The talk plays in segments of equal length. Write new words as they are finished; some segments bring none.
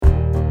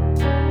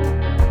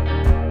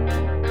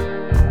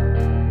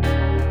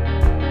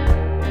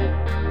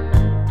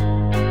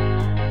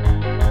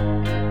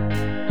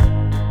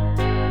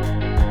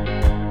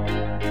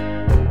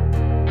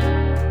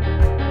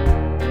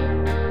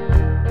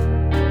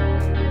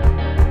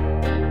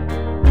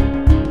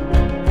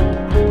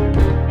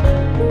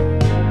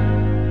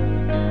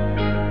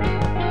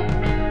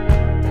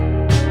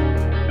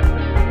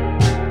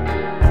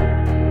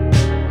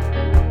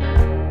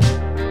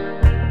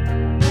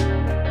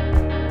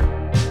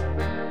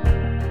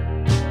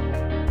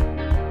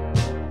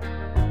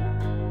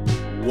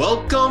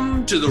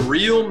Welcome to the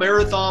Real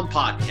Marathon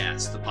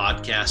Podcast, the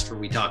podcast where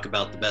we talk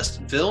about the best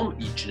in film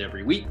each and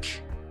every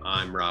week.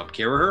 I'm Rob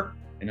Carraher.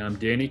 And I'm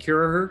Danny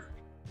Carraher.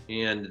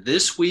 And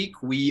this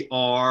week we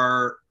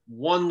are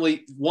one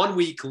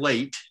week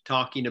late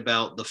talking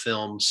about the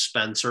film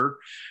Spencer.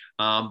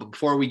 But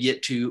before we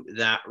get to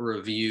that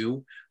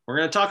review, we're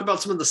going to talk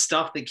about some of the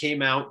stuff that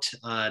came out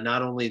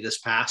not only this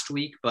past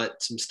week,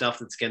 but some stuff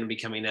that's going to be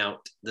coming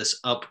out this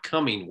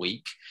upcoming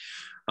week.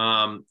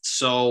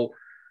 So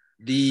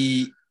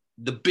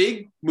the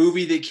big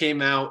movie that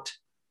came out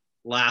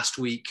last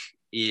week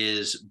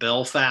is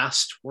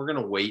Belfast. We're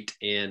going to wait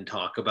and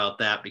talk about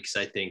that because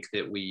I think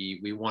that we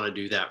want to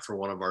do that for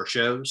one of our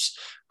shows.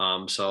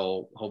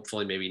 So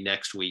hopefully maybe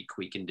next week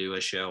we can do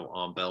a show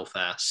on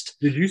Belfast.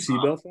 Did you see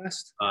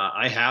Belfast?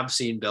 I have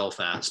seen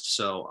Belfast,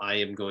 so I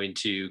am going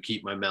to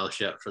keep my mouth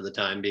shut for the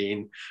time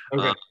being.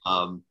 Okay.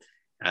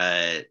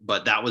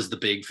 But that was the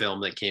big film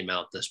that came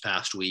out this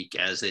past week,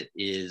 as it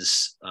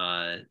is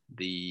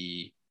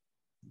the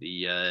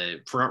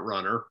front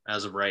runner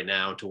as of right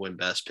now to win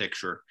Best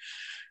Picture.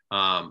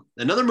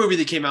 Another movie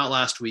that came out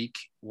last week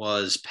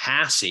was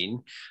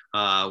Passing,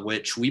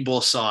 which we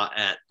both saw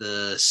at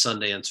the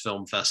Sundance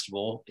Film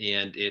Festival,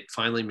 and it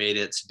finally made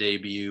its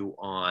debut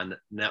on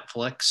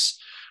Netflix.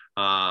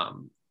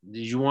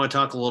 Did you want to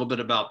talk a little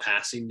bit about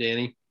Passing,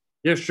 Danny?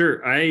 Yeah,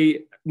 sure.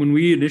 When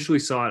we initially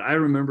saw it, I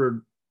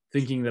remember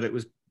thinking that it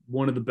was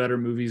one of the better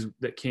movies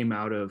that came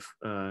out of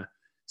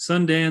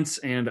Sundance,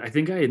 and I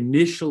think I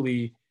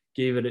initially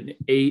gave it an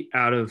 8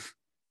 out of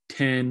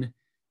 10.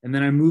 And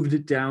then I moved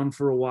it down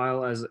for a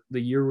while as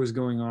the year was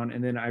going on.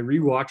 And then I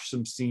rewatched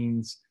some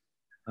scenes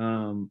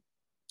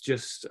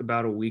just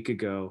about a week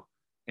ago.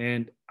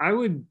 And I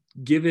would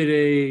give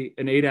it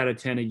an 8 out of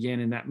 10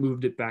 again. And that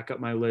moved it back up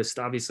my list.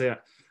 Obviously,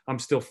 I'm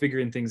still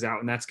figuring things out,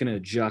 and that's going to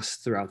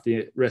adjust throughout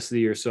the rest of the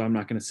year. So I'm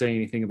not going to say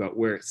anything about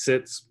where it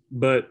sits.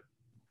 But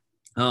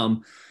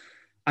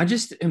I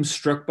just am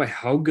struck by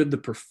how good the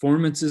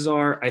performances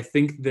are. I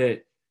think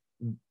that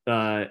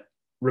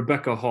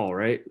Rebecca Hall,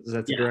 right? Is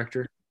that the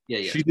director?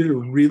 Yeah. She did a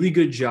really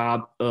good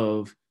job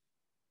of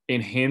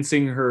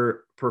enhancing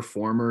her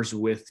performers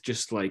with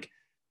just like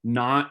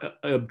not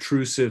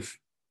obtrusive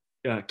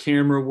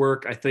camera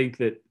work. I think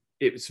that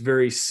it's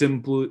very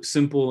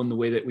simple in the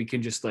way that we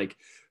can just like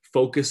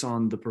focus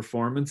on the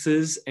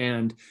performances.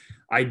 And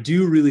I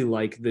do really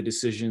like the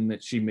decision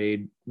that she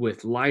made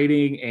with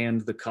lighting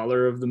and the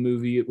color of the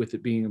movie, with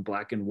it being in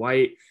black and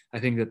white. I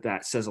think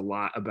that says a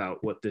lot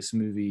about what this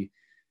movie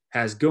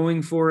has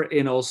going for it,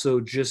 and also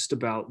just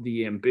about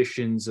the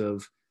ambitions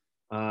of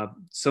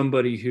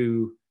somebody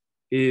who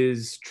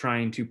is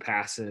trying to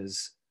pass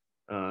as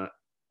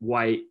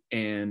white,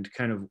 and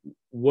kind of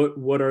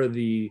what are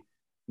the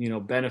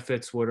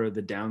benefits, what are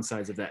the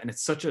downsides of that. And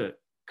it's such a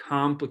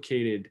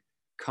complicated,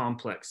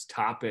 complex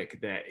topic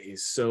that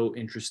is so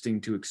interesting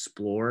to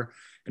explore,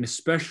 and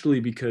especially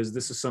because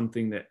this is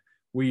something that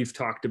we've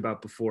talked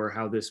about before,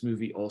 how this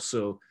movie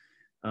also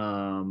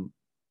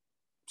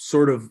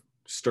sort of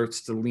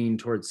starts to lean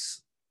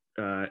towards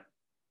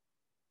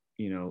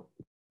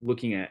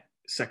looking at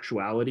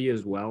sexuality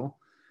as well,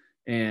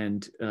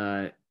 and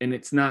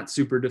it's not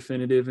super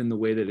definitive in the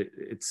way that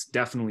it's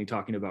definitely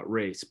talking about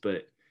race,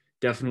 but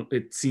definitely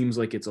it seems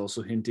like it's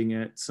also hinting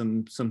at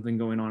something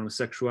going on with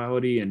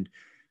sexuality, and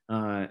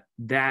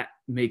that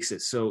makes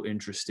it so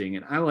interesting.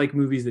 And I like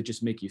movies that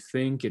just make you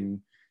think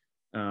and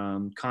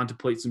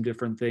contemplate some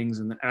different things,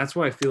 and that's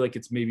why I feel like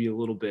it's maybe a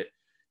little bit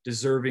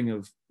deserving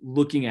of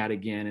looking at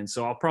again. And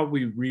so I'll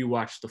probably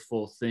rewatch the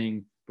full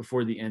thing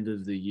before the end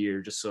of the year,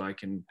 just so I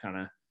can kind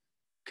of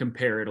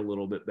compare it a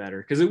little bit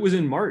better, because it was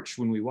in March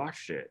when we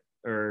watched it,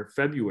 or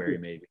February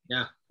maybe.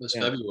 Yeah, it was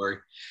February.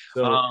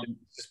 So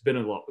it's been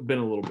a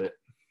little bit.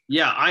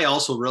 Yeah, I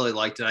also really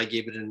liked it. I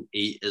gave it an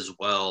 8 as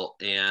well.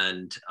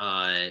 And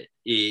I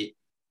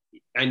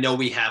know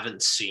we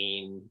haven't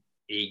seen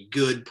a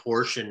good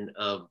portion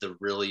of the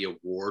really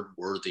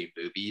award-worthy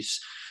movies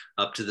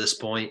up to this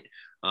point.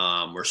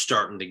 We're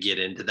starting to get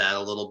into that a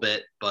little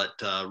bit, but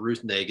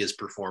Ruth Nega's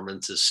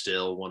performance is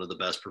still one of the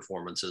best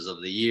performances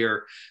of the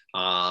year.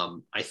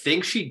 I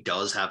think she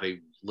does have a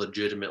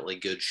legitimately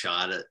good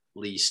shot, at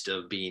least,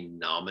 of being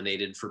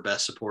nominated for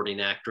Best Supporting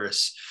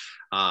Actress.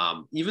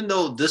 Even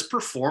though this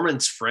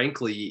performance,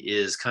 frankly,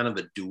 is kind of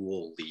a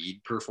dual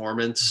lead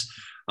performance.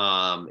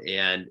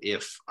 And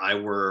if I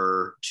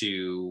were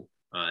to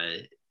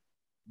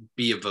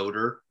be a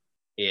voter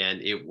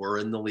and it were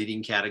in the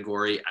leading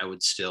category, I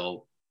would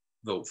still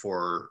vote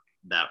for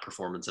that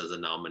performance as a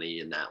nominee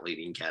in that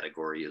leading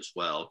category as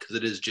well, because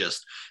it is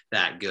just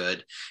that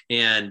good.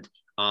 And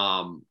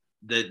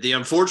the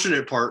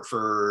unfortunate part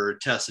for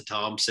Tessa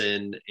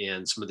Thompson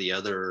and some of the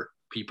other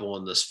people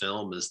in this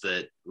film is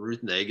that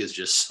Ruth Negga is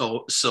just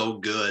so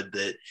good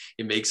that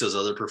it makes those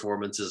other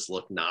performances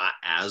look not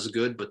as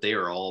good, but they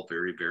are all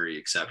very, very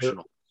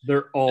exceptional.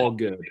 They're all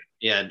good.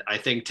 And I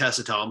think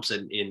Tessa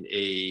Thompson in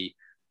a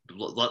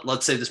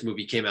let's say this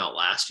movie came out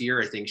last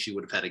year, I think she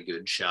would have had a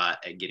good shot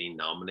at getting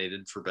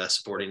nominated for Best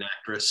Supporting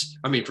Actress.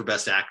 I mean, for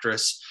Best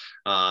Actress.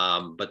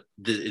 But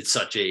it's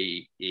such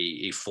a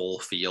full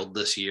field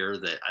this year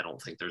that I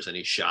don't think there's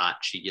any shot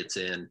she gets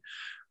in.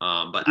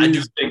 But I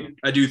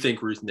do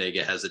think Ruth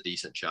Negga has a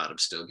decent shot of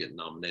still getting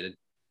nominated.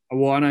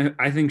 Well, and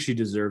I think she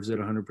deserves it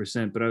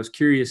 100%. But I was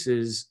curious,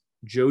 is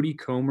Jodie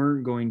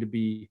Comer going to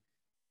be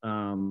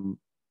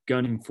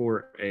gunning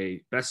for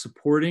a Best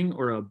Supporting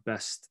or a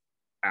Best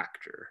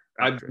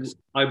Actress?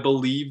 I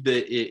believe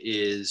that it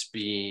is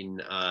being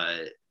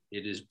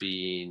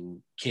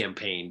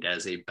campaigned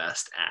as a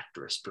Best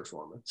Actress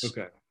performance.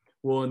 Okay.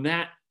 Well, and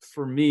that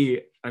for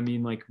me, I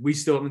mean, like, we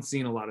still haven't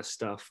seen a lot of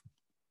stuff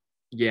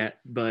yet,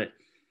 but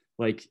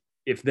like,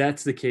 if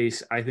that's the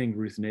case, I think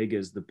Ruth Negga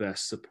is the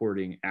best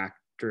supporting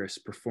actress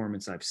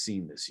performance I've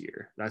seen this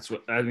year. That's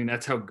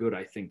how good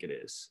I think it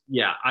is.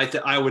 Yeah,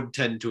 I would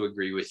tend to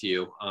agree with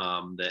you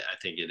that I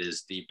think it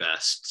is the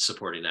best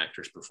supporting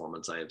actress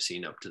performance I have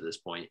seen up to this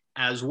point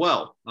as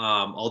well.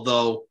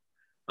 Although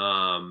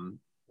I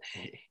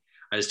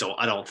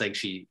don't think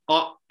she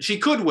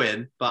could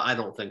win, but I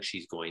don't think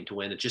she's going to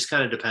win. It just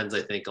kind of depends,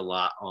 I think, a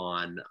lot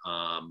on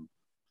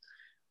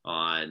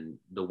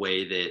the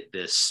way that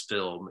this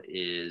film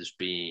is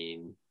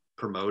being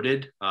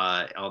promoted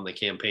on the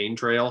campaign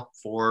trail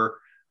for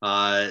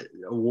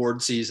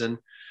award season.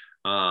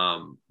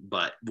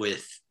 But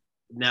with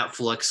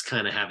Netflix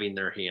kind of having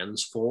their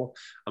hands full,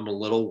 I'm a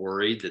little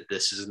worried that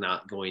this is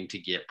not going to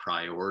get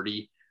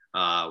priority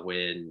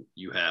when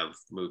you have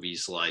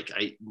movies like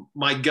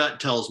my gut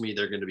tells me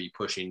they're going to be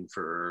pushing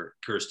for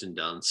Kirsten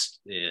Dunst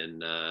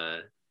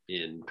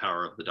in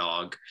Power of the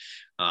Dog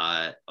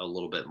a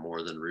little bit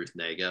more than Ruth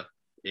Negga.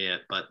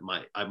 But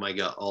my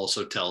gut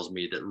also tells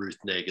me that Ruth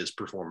Negga's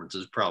performance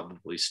is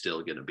probably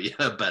still going to be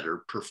a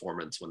better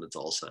performance when it's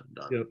all said and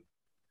done.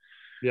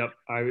 Yep.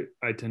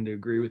 I tend to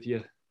agree with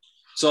you.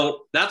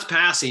 So that's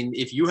Passing.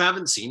 If you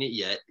haven't seen it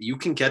yet, you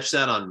can catch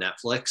that on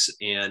Netflix.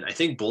 And I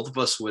think both of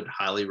us would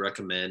highly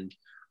recommend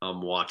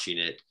watching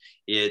it.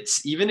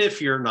 It's, even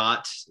if you're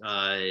not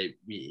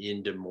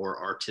into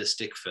more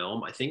artistic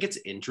film, I think it's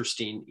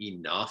interesting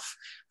enough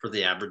for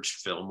the average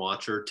film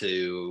watcher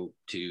to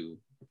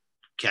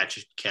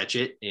catch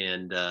it.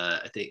 And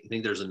I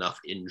think there's enough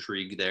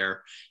intrigue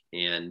there.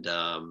 And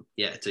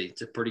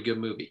it's a pretty good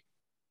movie.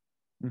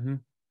 Mm-hmm.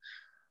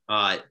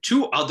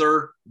 Two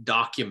other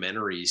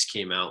documentaries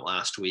came out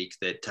last week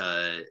that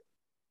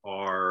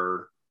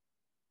are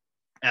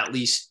at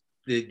least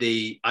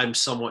I'm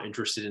somewhat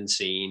interested in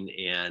seeing,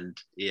 and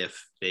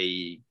if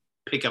they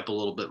pick up a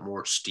little bit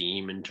more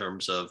steam in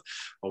terms of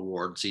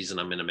award season,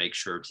 I'm going to make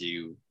sure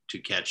to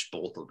catch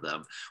both of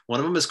them. One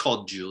of them is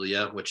called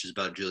Julia, which is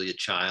about Julia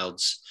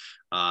Childs,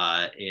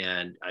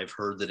 and I've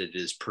heard that it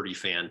is pretty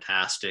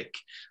fantastic.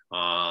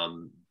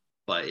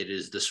 But it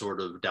is the sort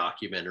of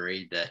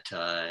documentary that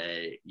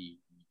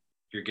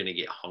you're going to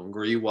get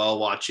hungry while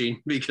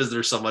watching because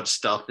there's so much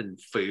stuff and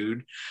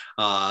food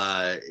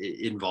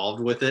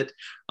involved with it.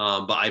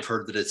 But I've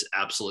heard that it's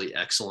absolutely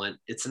excellent.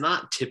 It's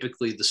not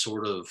typically the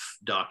sort of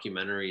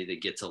documentary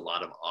that gets a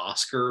lot of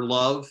Oscar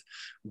love,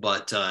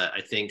 but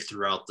I think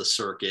throughout the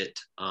circuit,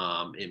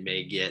 it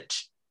may get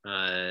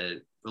a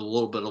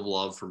little bit of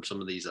love from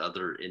some of these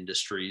other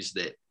industries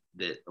that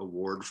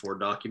award for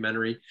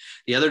documentary.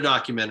 The other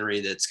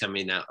documentary that's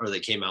coming out, or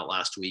that came out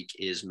last week,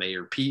 is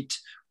Mayor Pete,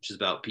 which is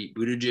about Pete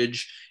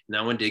Buttigieg. And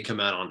that one did come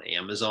out on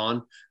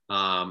Amazon.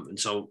 And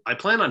so I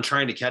plan on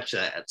trying to catch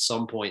that at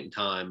some point in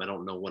time. I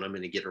don't know when I'm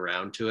going to get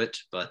around to it,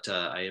 but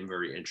I am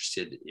very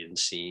interested in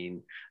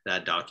seeing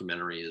that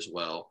documentary as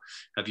well.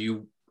 Have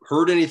you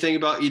heard anything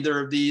about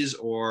either of these,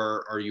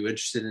 or are you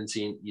interested in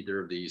seeing either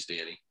of these,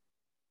 Danny?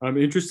 I'm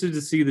interested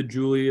to see the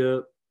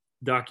Julia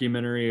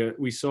documentary.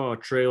 We saw a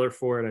trailer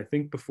for it, I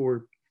think,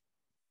 before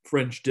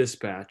French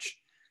Dispatch,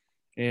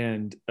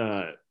 and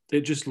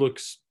it just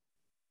looks,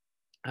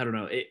 I don't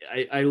know.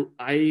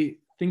 I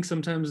think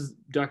sometimes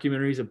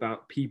documentaries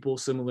about people,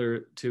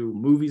 similar to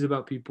movies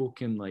about people,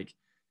 can like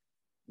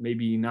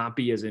maybe not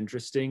be as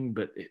interesting,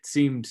 but it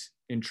seemed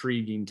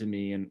intriguing to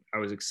me, and I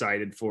was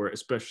excited for it,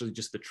 especially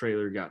just the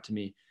trailer got to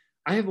me.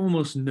 I have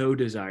almost no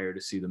desire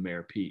to see the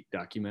Mayor Pete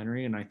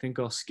documentary, and I think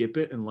I'll skip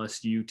it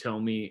unless you tell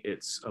me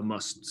it's a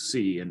must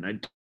see, and I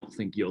don't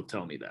think you'll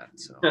tell me that.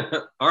 So,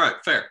 all right,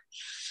 fair.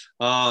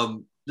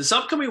 This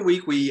upcoming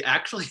week, we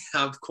actually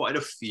have quite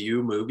a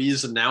few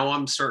movies, and now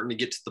I'm starting to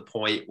get to the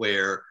point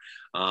where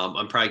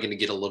I'm probably going to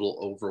get a little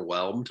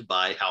overwhelmed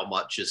by how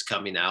much is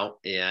coming out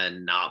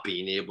and not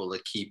being able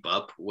to keep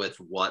up with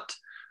what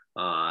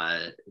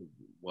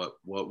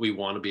we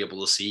want to be able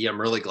to see. I'm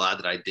really glad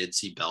that I did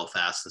see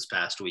Belfast this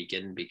past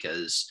weekend,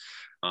 because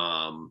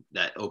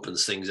that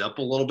opens things up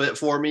a little bit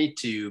for me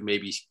to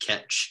maybe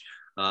catch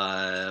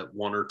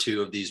one or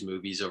two of these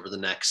movies over the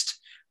next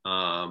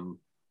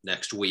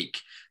week.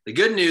 The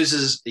good news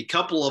is a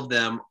couple of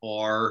them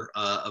are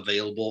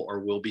available or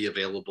will be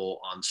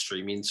available on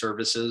streaming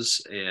services.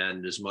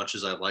 And as much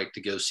as I'd like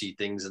to go see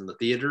things in the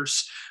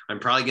theaters, I'm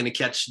probably going to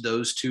catch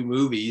those two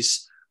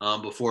movies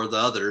before the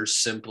others,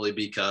 simply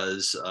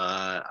because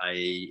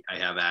I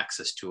have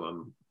access to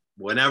them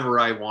whenever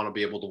I want to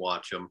be able to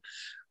watch them,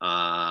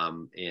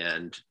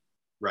 and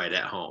right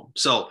at home.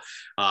 So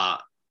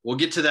we'll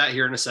get to that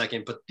here in a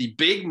second. But the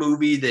big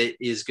movie that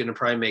is going to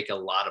probably make a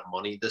lot of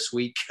money this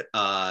week,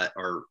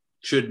 or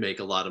should make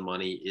a lot of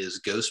money,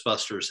 is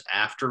Ghostbusters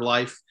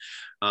Afterlife.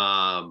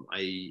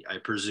 I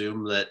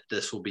presume that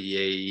this will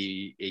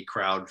be a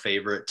crowd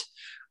favorite.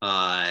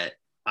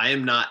 I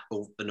am not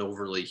an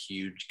overly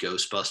huge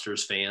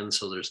Ghostbusters fan,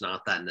 so there's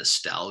not that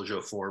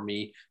nostalgia for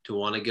me to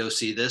want to go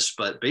see this.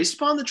 But based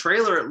upon the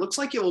trailer, it looks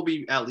like it will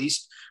be at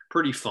least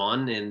pretty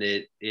fun, and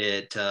it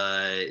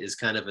is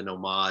kind of an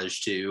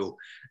homage to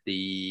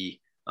the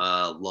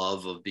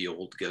love of the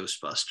old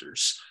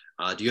Ghostbusters.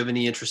 Do you have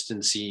any interest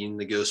in seeing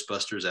the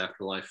Ghostbusters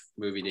Afterlife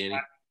movie, Danny?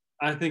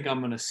 I think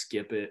I'm gonna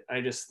skip it.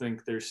 I just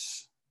think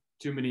there's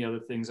too many other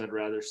things I'd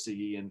rather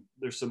see, and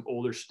there's some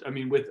older.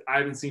 I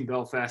haven't seen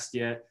Belfast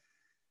yet.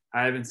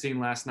 I haven't seen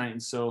Last Night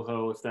in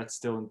Soho. If that's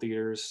still in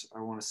theaters,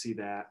 I want to see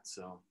that.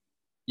 So,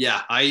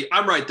 yeah,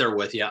 I'm right there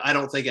with you. I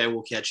don't think I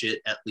will catch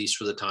it, at least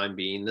for the time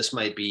being. This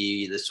might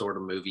be the sort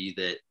of movie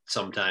that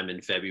sometime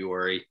in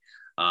February,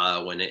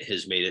 when it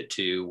has made it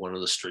to one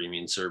of the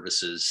streaming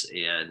services,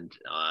 and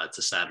it's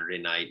a Saturday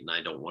night, and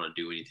I don't want to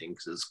do anything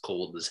because it's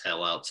cold as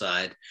hell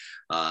outside,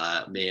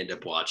 may end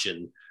up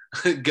watching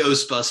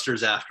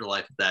Ghostbusters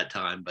Afterlife at that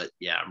time. But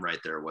yeah, I'm right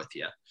there with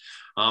you.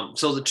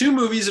 So the two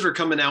movies that are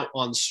coming out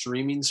on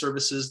streaming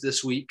services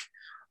this week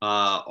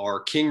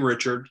are King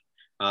Richard,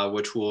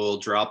 which will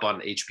drop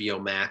on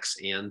HBO Max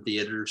and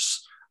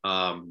theaters.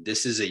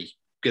 This is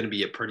going to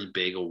be a pretty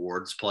big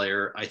awards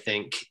player, I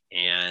think,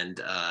 and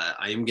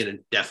I am going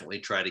to definitely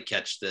try to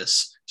catch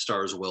this.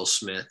 Stars Will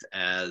Smith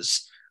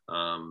as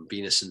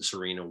Venus and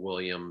Serena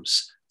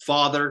Williams'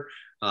 father,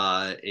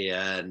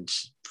 and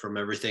from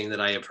everything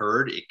that I have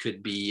heard, it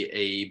could be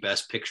a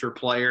Best Picture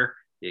player.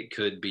 It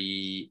could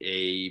be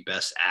a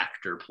Best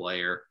Actor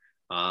player.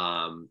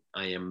 I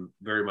am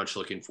very much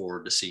looking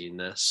forward to seeing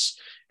this.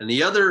 And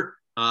the other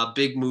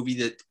big movie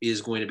that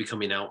is going to be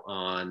coming out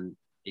on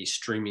a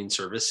streaming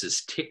service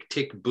is Tick,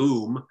 Tick,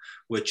 Boom,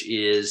 which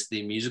is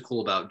the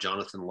musical about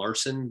Jonathan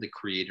Larson, the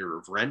creator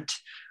of Rent.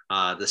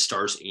 That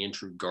stars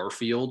Andrew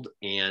Garfield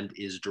and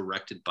is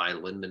directed by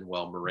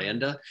Lin-Manuel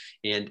Miranda.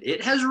 And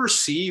it has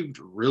received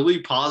really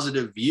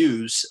positive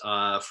views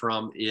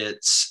from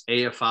its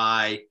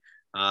AFI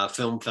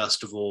Film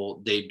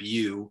Festival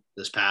debut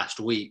this past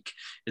week.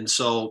 And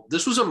so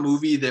this was a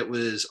movie that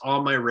was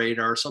on my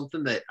radar,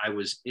 something that I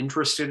was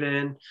interested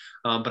in,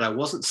 but I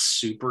wasn't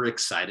super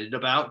excited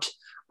about.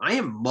 I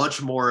am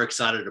much more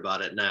excited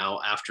about it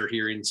now after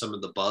hearing some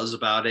of the buzz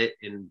about it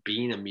and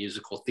being a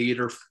musical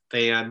theater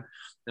fan.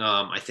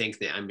 I think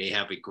that I may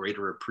have a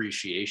greater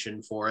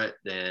appreciation for it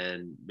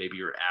than maybe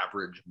your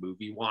average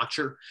movie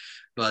watcher.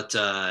 But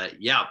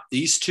yeah,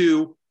 these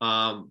two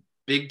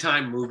big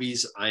time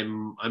movies,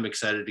 I'm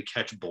excited to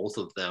catch both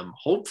of them,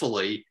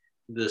 hopefully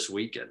this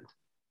weekend.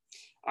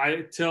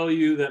 I tell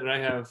you that I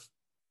have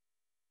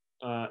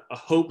a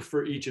hope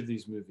for each of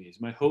these movies.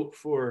 My hope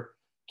for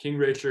King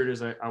Richard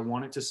is I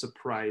want it to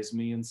surprise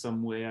me in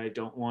some way. I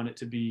don't want it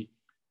to be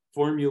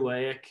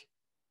formulaic.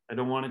 I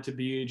don't want it to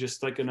be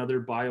just like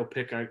another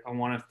biopic. I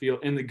want to feel,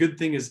 and the good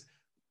thing is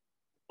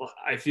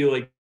I feel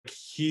like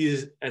he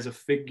is, as a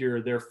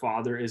figure, their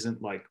father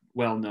isn't like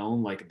well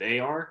known like they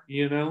are,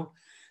 you know?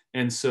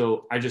 And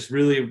so I just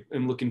really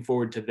am looking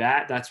forward to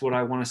that. That's what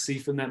I want to see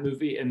from that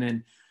movie. And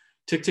then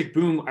Tick, Tick,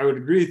 Boom, I would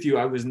agree with you.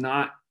 I was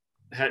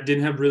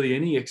didn't have really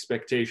any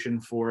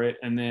expectation for it.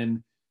 And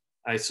then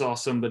I saw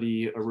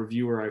somebody, a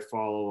reviewer I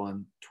follow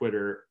on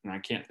Twitter, and I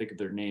can't think of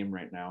their name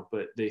right now,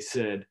 but they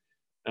said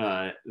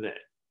that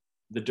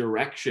the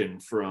direction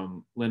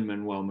from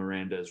Lin-Manuel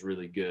Miranda is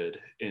really good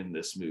in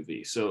this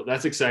movie. So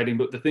that's exciting.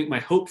 But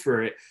my hope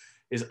for it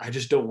is I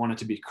just don't want it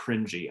to be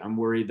cringy. I'm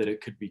worried that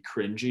it could be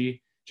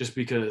cringy just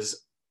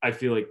because I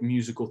feel like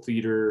musical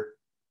theater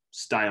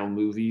style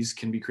movies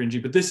can be cringy.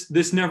 But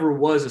this never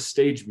was a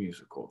stage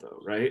musical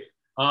though, right?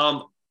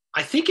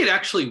 I think it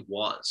actually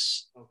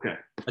was. Okay.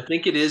 I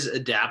think it is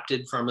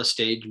adapted from a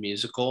stage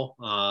musical.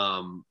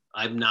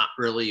 I'm not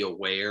really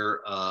aware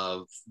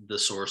of the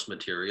source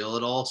material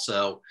at all,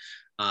 so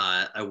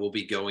I will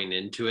be going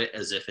into it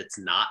as if it's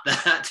not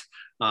that.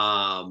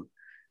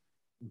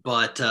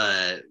 But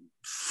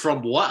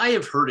from what I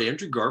have heard,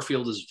 Andrew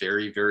Garfield is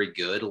very, very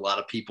good. A lot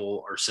of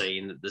people are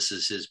saying that this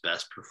is his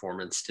best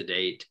performance to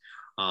date,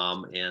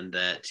 and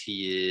that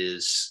he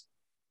is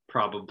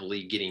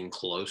probably getting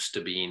close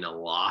to being a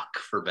lock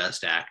for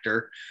Best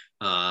Actor,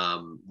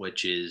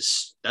 which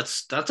is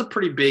that's a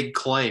pretty big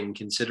claim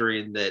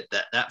considering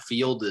that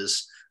field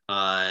is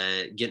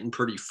getting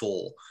pretty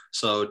full.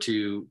 So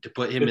to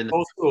put him it's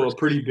also a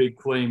pretty big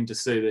claim to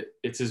say that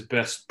it's his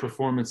best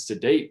performance to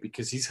date,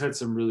 because he's had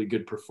some really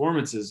good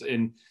performances.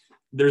 And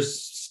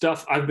there's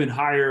stuff I've been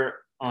higher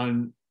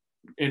on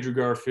Andrew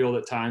Garfield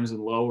at times and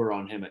lower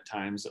on him at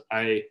times.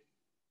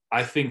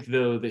 I think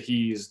though that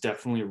he's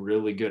definitely a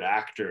really good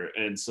actor,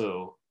 and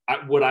so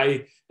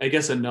I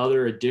guess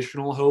another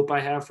additional hope I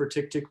have for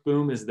Tick Tick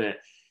Boom is that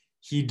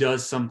he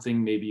does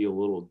something maybe a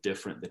little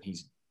different than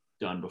he's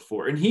done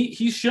before. And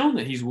he's shown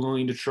that he's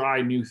willing to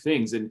try new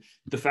things. And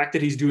the fact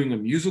that he's doing a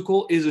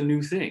musical is a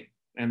new thing.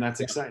 And that's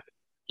exciting.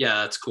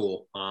 Yeah, that's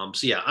cool.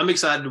 So yeah, I'm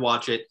excited to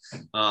watch it.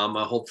 I'll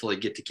hopefully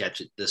get to catch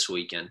it this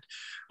weekend.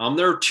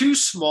 There are two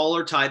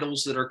smaller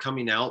titles that are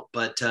coming out,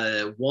 but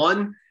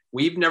one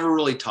we've never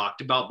really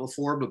talked about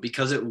before, but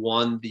because it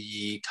won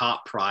the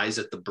top prize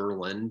at the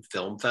Berlin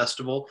Film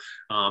Festival,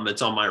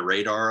 it's on my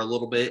radar a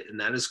little bit, and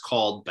that is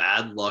called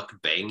Bad Luck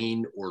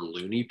Banging or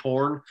Loony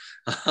Porn,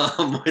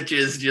 which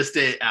is just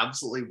an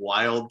absolutely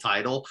wild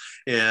title.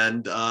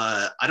 And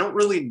I don't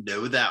really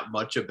know that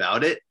much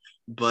about it,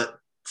 but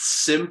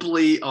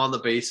simply on the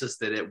basis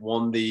that it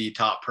won the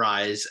top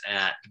prize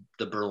at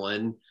the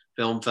Berlin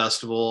Film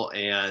Festival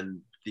and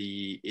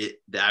the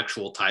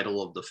actual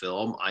title of the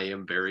film, I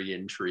am very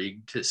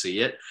intrigued to see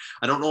it.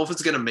 I don't know if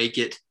it's going to make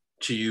it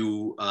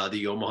to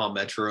the Omaha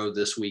Metro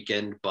this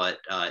weekend, but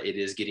it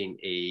is getting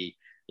a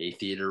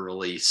theater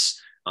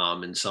release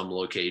in some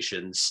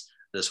locations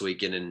this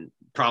weekend, and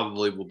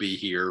probably will be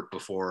here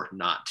before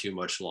not too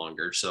much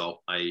longer. So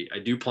I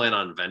do plan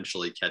on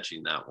eventually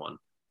catching that one.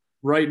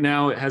 Right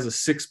now, it has a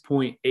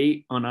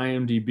 6.8 on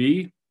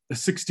IMDb, a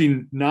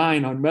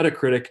 69 on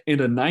Metacritic,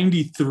 and a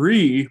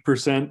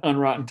 93% on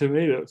Rotten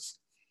Tomatoes.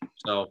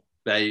 So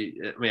I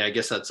mean, I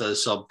guess that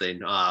says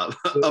something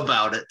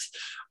about it.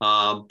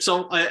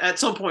 So at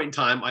some point in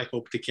time, I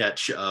hope to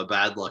catch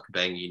Bad Luck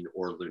Banging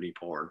or Loony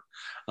Porn.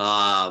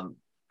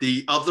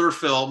 The other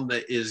film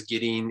that is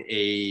getting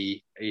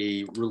a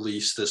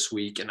release this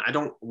week, and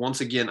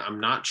I'm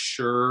not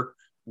sure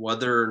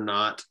whether or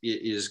not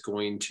it is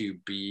going to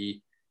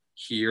be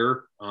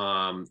here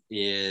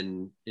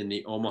in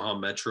the Omaha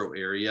metro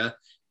area,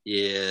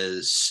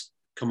 is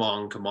Come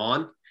On, Come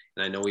On.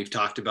 And I know we've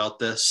talked about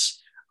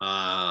this.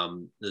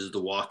 This is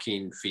the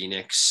Joaquin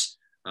Phoenix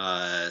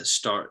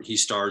he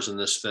stars in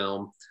this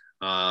film,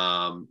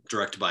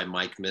 directed by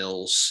Mike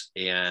Mills,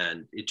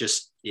 and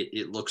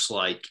it looks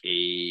like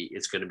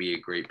it's going to be a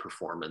great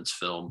performance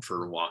film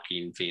for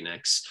Joaquin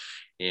Phoenix.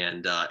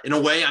 And in a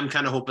way, I'm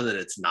kind of hoping that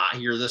it's not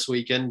here this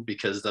weekend,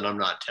 because then I'm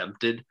not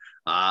tempted.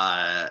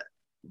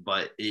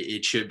 But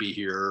it should be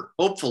here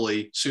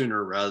hopefully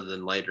sooner rather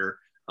than later.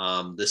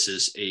 This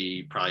is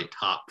a probably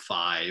top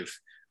 5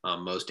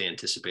 most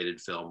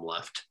anticipated film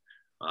left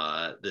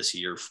this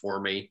year for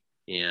me,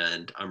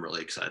 and I'm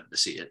really excited to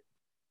see it.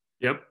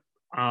 Yep.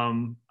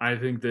 I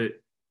think that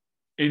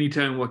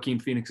anytime Joaquin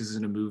Phoenix is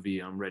in a movie,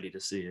 I'm ready to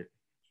see it.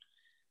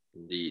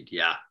 Indeed,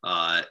 yeah.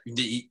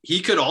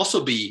 He could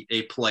also be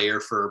a player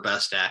for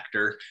Best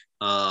Actor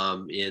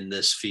in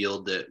this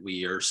field that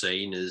we are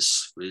saying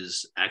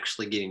is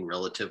actually getting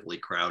relatively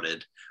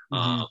crowded.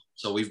 Mm-hmm.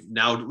 So we've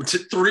now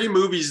 3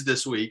 movies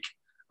this week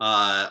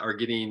are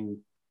getting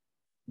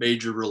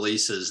major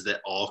releases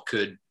that all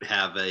could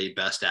have a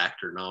Best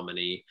Actor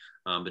nominee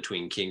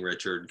between King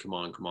Richard, Come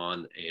On, Come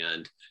On,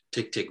 and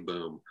Tick Tick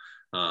Boom.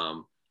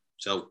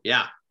 So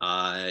yeah,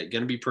 going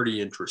to be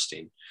pretty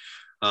interesting.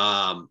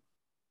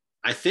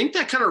 I think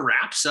that kind of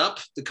wraps up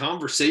the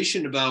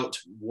conversation about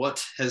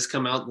what has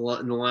come out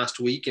in the last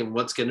week and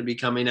what's going to be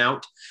coming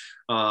out.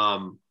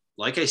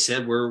 Like I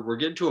said, we're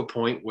getting to a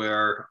point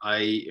where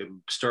I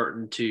am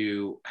starting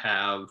to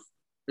have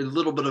a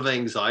little bit of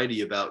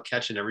anxiety about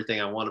catching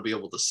everything I want to be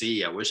able to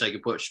see. I wish I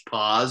could push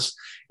pause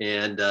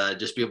and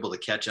just be able to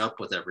catch up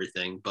with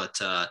everything, but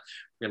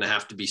we're going to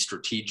have to be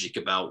strategic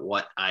about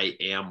what I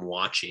am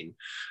watching.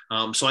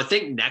 So I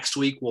think next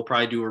week we'll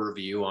probably do a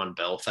review on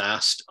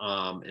Belfast,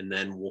 and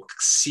then we'll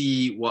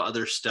see what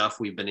other stuff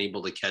we've been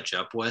able to catch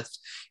up with,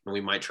 and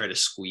we might try to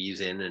squeeze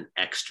in an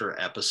extra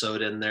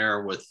episode in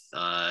there with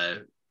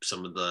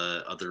some of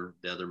the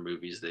other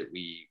movies that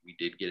we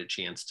did get a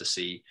chance to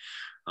see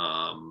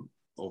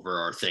over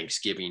our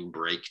Thanksgiving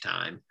break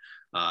time.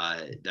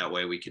 That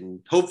way we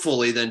can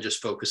hopefully then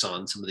just focus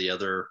on some of the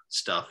other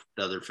stuff,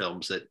 the other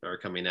films that are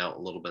coming out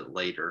a little bit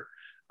later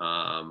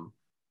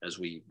as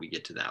we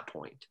get to that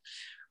point.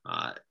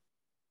 But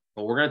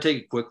we're going to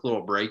take a quick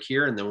little break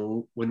here. And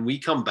then when we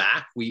come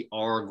back, we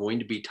are going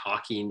to be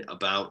talking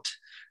about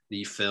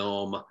the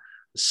film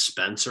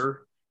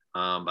Spencer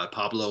by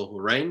Pablo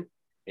Larraín.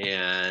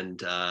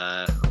 And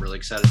I'm really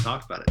excited to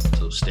talk about it.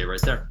 So stay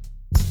right there.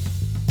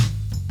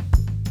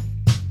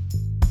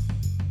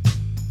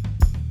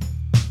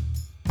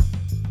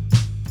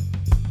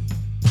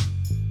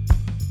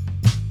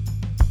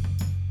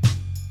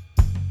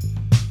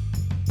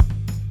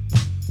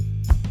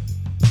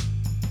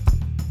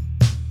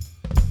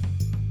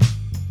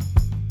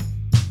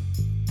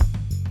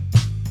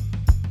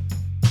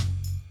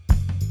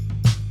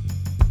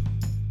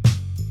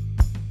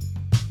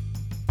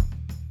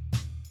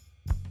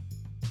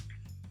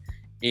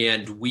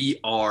 And we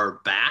are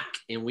back,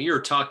 and we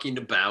are talking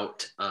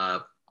about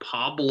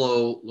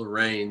Pablo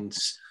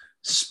Larraín's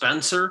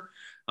Spencer,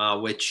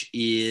 which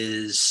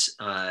is,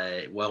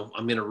 well,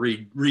 I'm going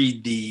to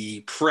read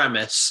the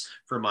premise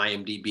from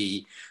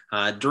IMDb.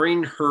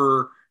 During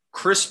her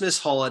Christmas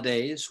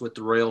holidays with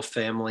the royal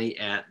family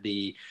at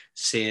the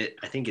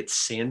I think it's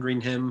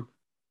Sandringham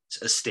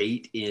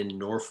estate in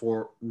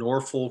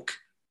Norfolk,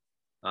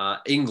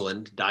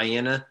 England.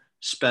 Diana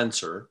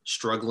Spencer,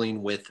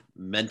 struggling with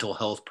mental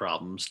health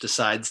problems,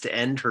 decides to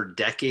end her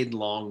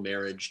decade-long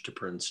marriage to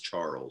Prince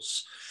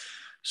Charles.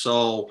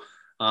 So,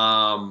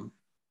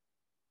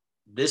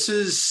 this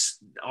is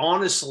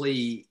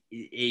honestly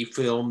a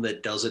film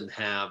that doesn't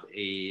have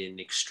an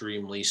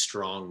extremely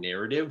strong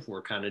narrative.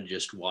 We're kind of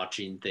just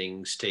watching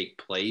things take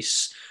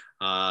place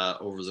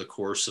over the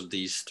course of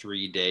these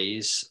 3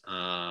 days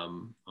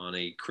on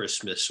a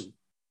Christmas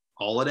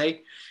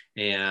holiday.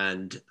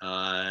 And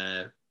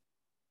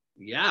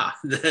yeah,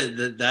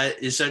 that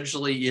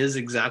essentially is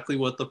exactly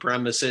what the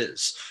premise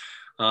is.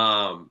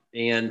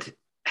 And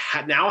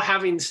now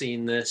having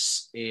seen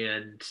this,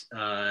 and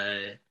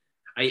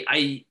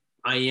I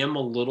I am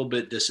a little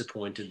bit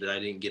disappointed that I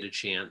didn't get a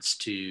chance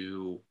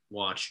to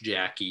watch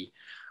Jackie,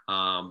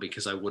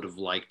 because I would have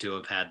liked to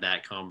have had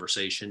that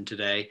conversation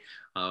today,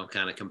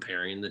 kind of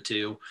comparing the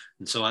two.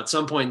 And so at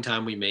some point in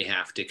time, we may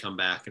have to come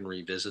back and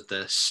revisit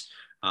this,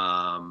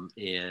 and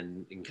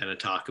kind of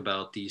talk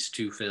about these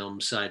two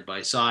films side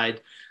by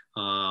side.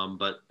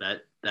 But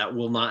that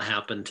will not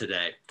happen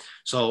today.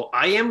 So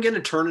I am going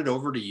to turn it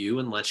over to you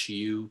and let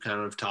you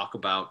kind of talk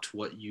about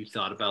what you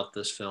thought about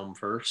this film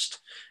first,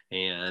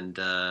 and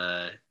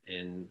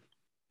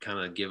kind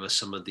of give us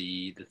some of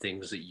the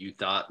things that you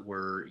thought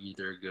were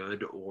either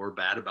good or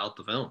bad about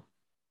the film.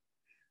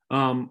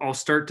 I'll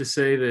start to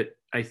say that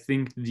I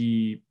think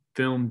the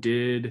film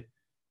did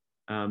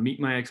meet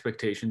my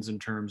expectations in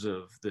terms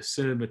of the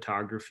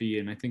cinematography,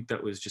 and I think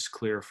that was just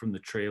clear from the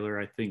trailer.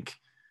 I think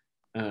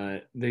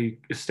they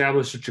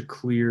established such a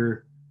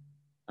clear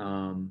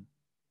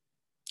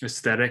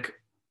aesthetic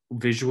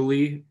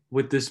visually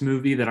with this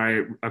movie that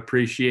I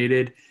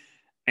appreciated.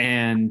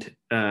 And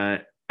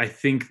I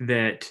think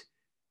that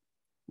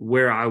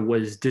where I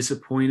was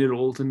disappointed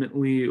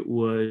ultimately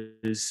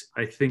was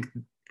I think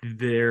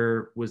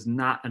there was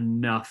not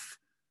enough,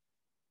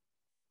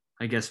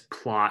 I guess,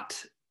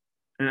 plot.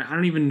 And I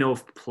don't even know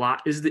if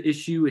plot is the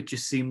issue. It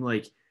just seemed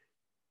like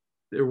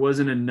there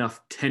wasn't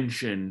enough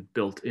tension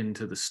built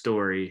into the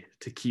story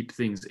to keep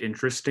things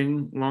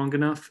interesting long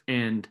enough.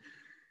 And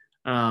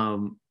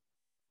um,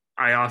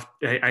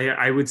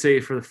 I would say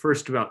for the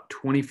first about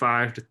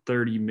 25 to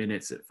 30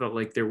 minutes, it felt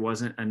like there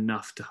wasn't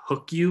enough to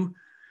hook you.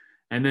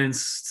 And then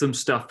some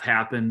stuff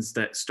happens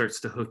that starts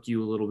to hook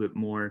you a little bit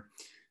more.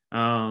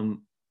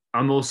 Um,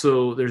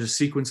 there's a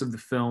sequence of the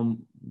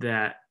film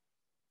that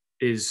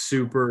is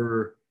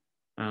super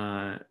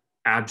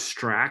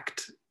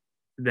abstract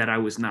that I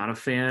was not a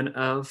fan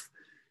of.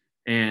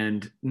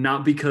 And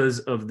not because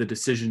of the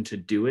decision to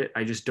do it.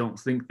 I just don't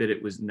think that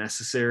it was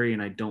necessary.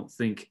 And I don't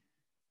think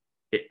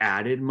it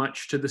added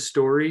much to the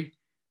story.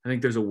 I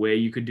think there's a way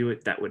you could do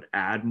it that would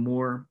add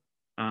more.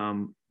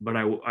 But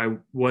I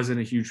wasn't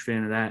a huge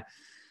fan of that.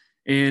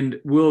 And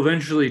we'll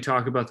eventually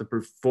talk about the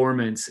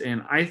performance.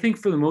 And I think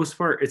for the most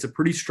part, it's a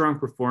pretty strong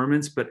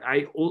performance, but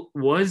I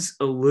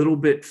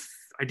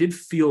did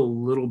feel a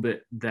little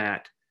bit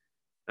that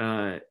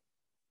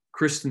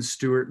Kristen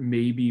Stewart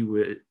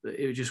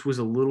it just was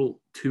a little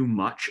too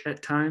much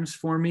at times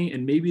for me.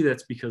 And maybe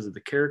that's because of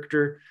the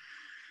character.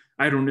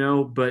 I don't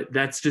know, but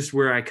that's just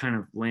where I kind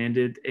of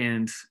landed.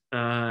 And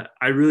I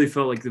really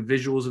felt like the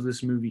visuals of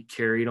this movie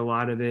carried a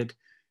lot of it.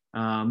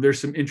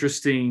 There's some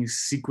interesting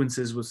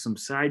sequences with some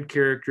side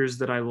characters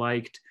that I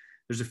liked.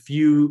 There's a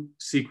few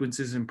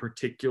sequences in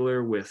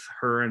particular with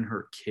her and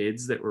her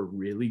kids that were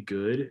really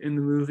good in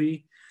the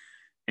movie.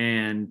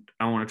 And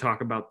I want to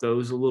talk about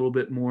those a little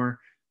bit more.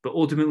 But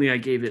ultimately, I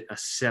gave it a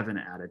 7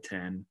 out of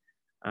 10.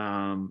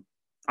 I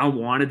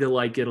wanted to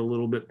like it a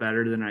little bit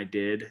better than I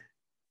did.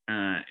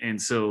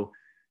 And so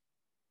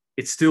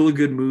it's still a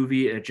good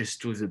movie. It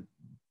just was a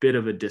bit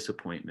of a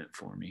disappointment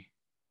for me.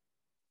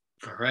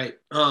 All right.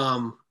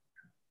 I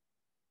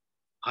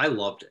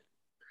loved it.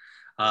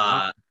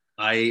 Wow.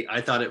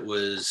 I thought it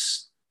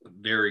was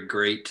very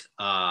great.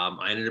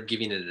 I ended up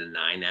giving it a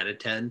 9 out of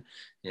 10,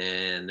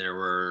 and there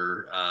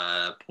were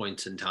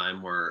points in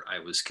time where I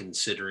was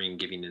considering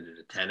giving it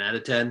a 10 out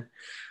of 10.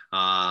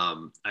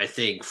 I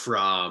think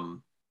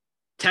from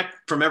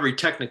every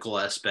technical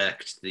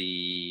aspect,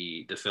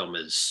 the film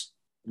is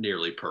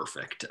nearly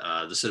perfect.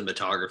 The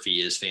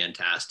cinematography is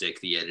fantastic.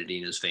 The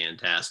editing is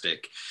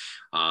fantastic.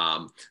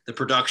 The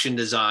production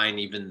design,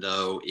 even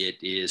though it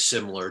is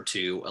similar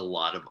to a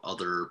lot of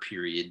other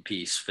period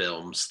piece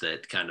films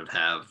that kind of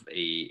have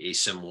a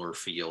similar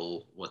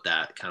feel with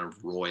that kind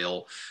of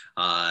royal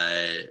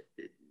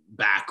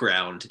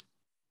background,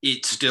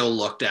 it still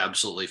looked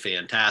absolutely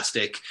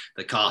fantastic.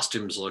 The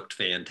costumes looked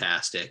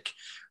fantastic.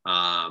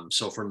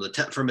 So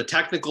from a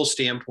technical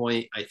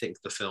standpoint, I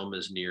think the film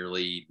is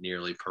nearly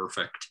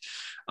perfect.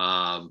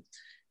 I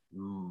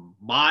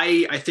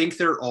think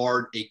there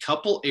are a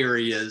couple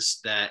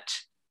areas that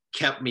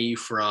kept me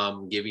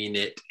from giving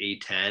it a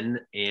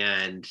 10,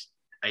 and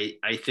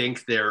I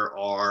think there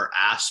are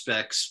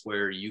aspects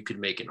where you could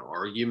make an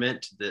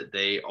argument that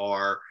they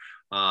are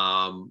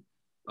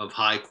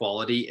high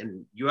quality,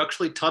 and you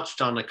actually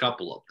touched on a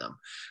couple of them.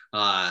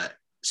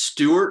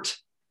 Stewart,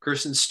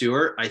 Kristen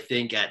Stewart, I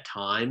think at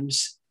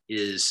times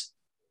is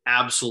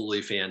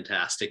absolutely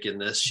fantastic in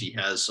this. She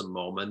has some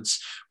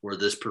moments where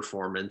this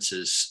performance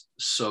is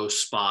so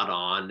spot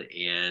on,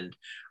 and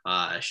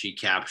she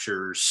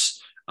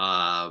captures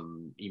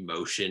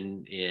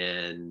emotion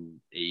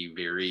in a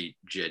very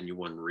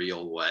genuine,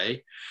 real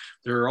way.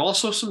 There are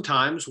also some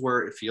times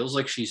where it feels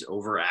like she's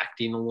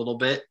overacting a little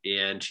bit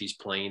and she's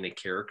playing a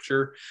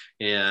character.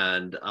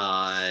 And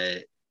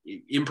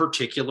in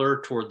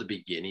particular, toward the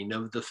beginning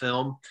of the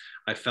film,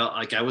 I felt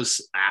like I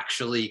was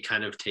actually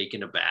kind of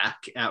taken aback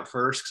at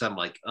first, because I'm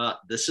like,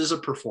 this is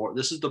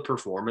the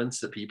performance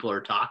that people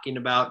are talking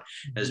about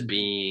as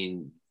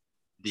being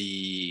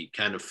the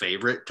kind of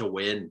favorite to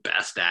win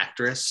Best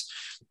Actress.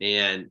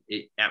 And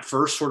it at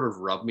first sort of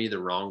rubbed me the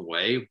wrong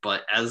way,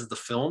 but as the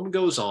film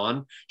goes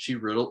on, she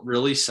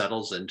really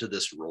settles into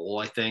this role,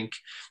 I think,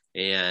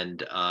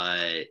 and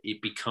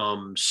it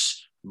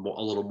becomes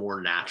a little more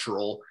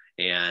natural.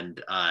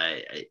 And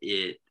I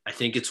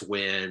think it's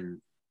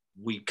when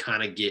we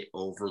kind of get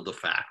over the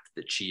fact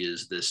that she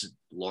is this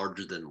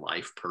larger than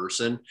life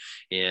person,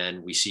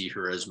 and we see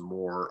her as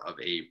more of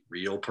a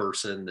real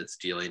person that's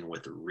dealing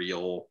with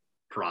real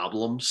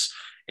problems.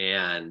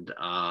 And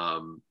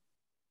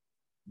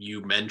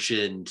you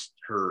mentioned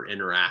her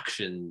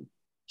interactions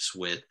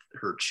with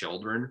her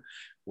children,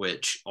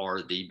 which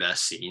are the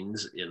best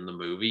scenes in the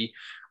movie.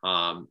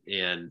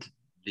 And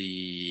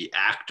the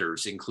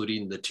actors,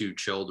 including the two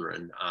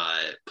children,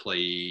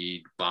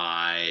 played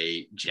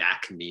by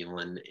Jack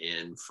Nealon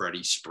and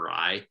Freddie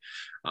Spry,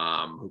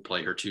 who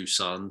play her two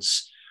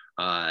sons.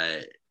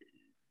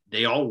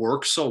 They all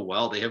work so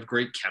well. They have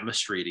great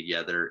chemistry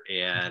together,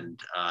 and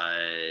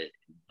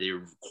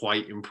they're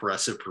quite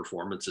impressive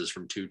performances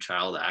from two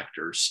child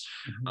actors.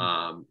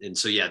 And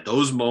so, yeah,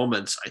 those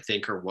moments I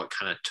think are what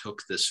kind of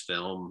took this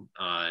film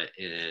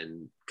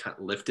and kind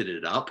of lifted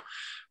it up.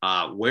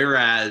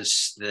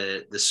 Whereas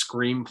the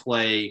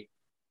screenplay,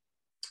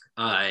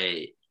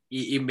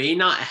 it may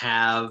not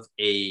have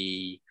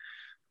a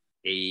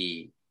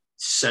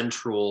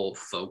central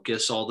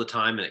focus all the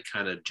time, and it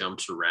kind of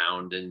jumps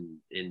around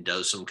and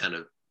does some kind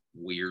of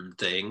weird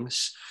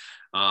things.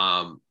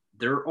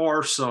 There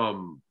are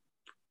some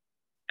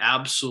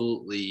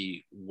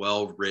absolutely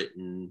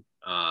well-written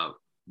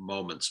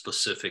moments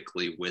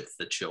specifically with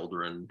the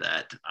children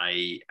that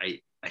I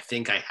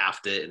think I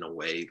have to, in a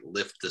way,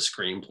 lift the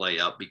screenplay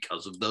up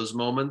because of those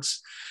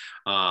moments.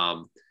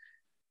 Out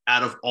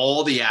of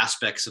all the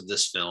aspects of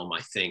this film,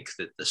 I think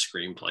that the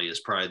screenplay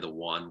is probably the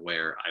one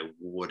where I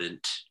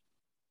wouldn't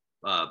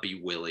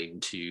be willing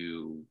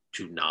to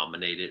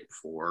nominate it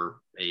for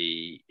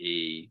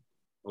a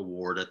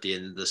award at the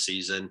end of the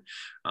season.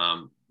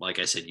 Like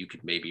I said, you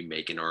could maybe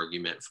make an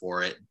argument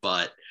for it,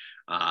 but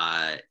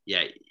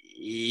yeah,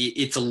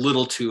 it's a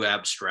little too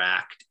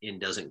abstract and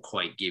doesn't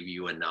quite give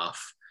you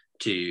enough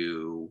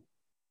to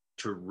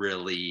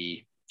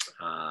really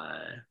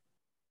I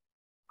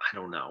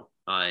don't know.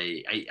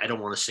 I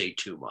don't want to say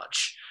too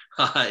much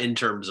in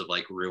terms of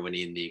like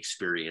ruining the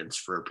experience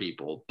for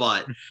people,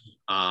 but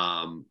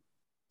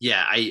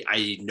yeah,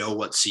 I know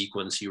what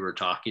sequence you were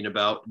talking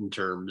about in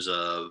terms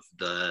of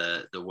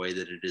the way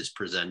that it is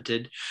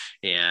presented,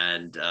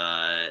 and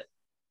I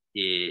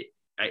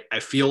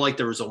feel like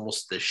there was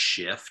almost this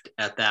shift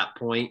at that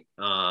point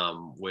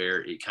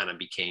where it kind of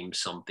became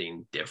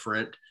something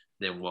different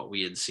than what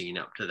we had seen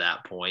up to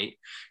that point.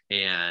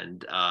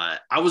 And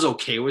I was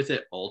okay with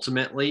it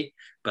ultimately,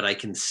 but I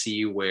can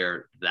see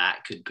where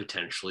that could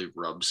potentially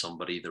rub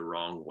somebody the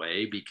wrong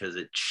way, because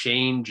it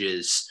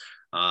changes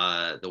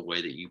the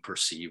way that you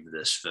perceive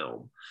this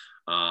film,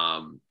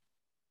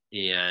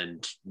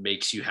 and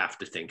makes you have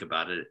to think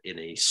about it in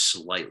a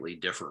slightly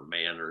different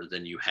manner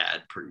than you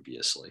had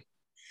previously.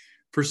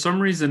 For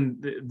some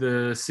reason,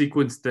 the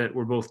sequence that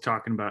we're both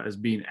talking about as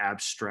being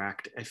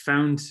abstract, I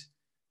found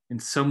in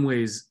some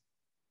ways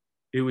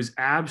it was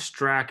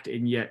abstract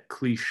and yet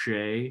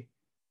cliche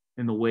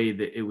in the way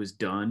that it was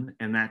done.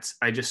 And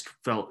I just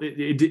felt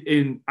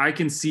and I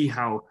can see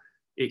how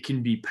it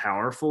can be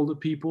powerful to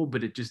people,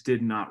 but it just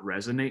did not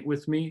resonate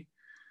with me.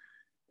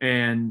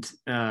 And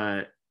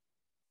I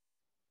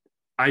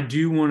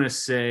do want to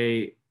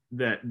say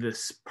that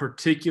this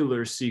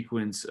particular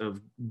sequence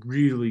of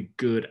really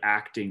good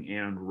acting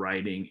and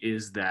writing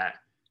is that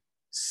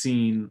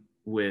scene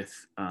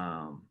with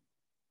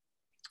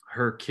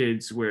her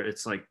kids, where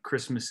it's like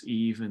Christmas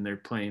Eve and they're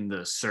playing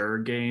the Sir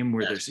game,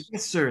 where there's,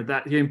 yes sir,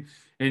 that game.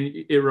 And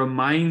it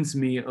reminds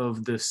me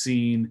of the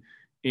scene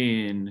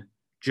in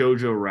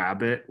Jojo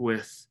Rabbit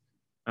with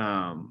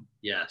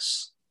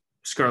yes,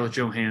 Scarlett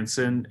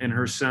Johansson and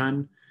her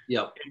son.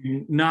 Yep.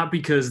 And not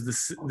because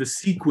the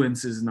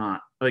sequence is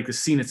not like, the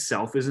scene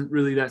itself isn't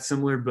really that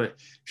similar, but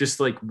just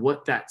like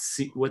what that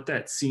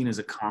scene is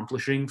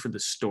accomplishing for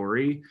the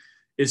story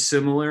is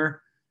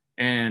similar,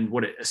 and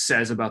what it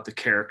says about the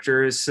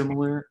character is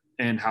similar,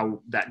 and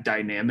how that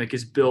dynamic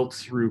is built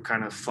through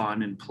kind of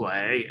fun and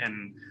play.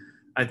 And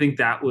I think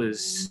that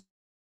was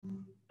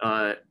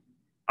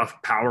a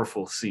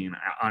powerful scene,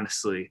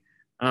 honestly.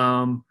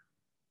 Um,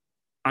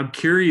 I'm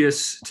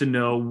curious to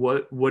know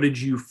what did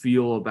you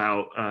feel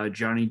about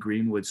Johnny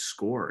Greenwood's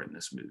score in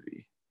this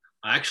movie?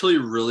 I actually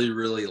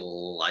really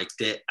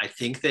liked it. I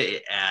think that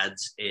it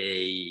adds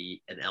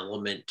an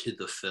element to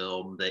the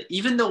film that,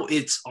 even though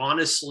it's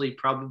honestly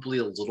probably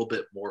a little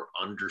bit more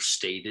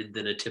understated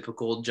than a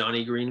typical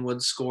Johnny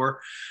Greenwood score,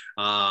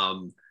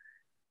 um,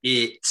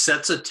 it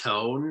sets a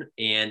tone,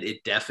 and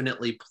it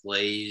definitely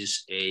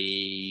plays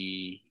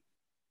a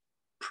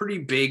pretty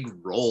big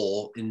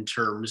role in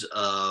terms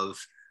of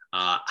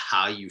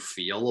how you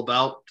feel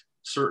about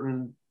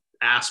certain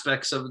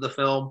aspects of the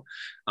film.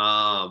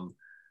 Um,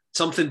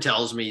 Something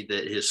tells me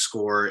that his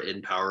score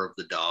in Power of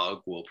the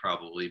Dog will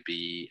probably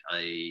be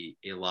a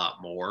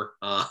lot more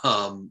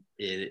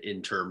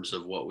in terms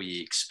of what we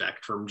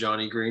expect from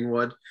Johnny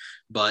Greenwood.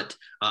 But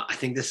I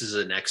think this is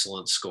an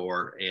excellent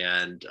score,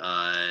 and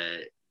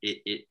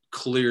it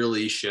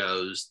clearly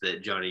shows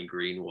that Johnny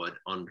Greenwood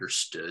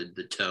understood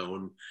the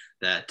tone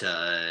that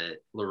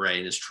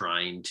Lorraine is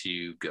trying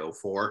to go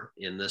for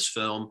in this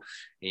film.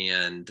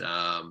 And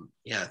I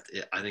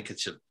think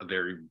it's a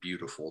very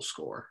beautiful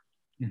score.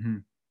 Mm-hmm.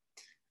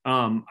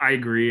 I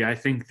agree. I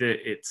think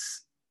that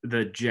it's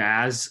the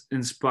jazz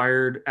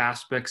inspired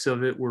aspects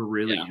of it were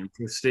really Yeah.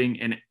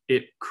 interesting, and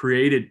it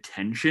created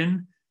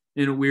tension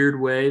in a weird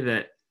way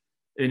that,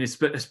 and it's,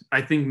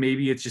 I think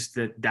maybe it's just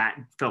that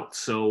felt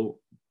so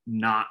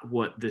not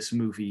what this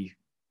movie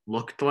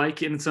looked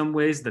like in some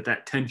ways,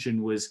 that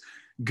tension was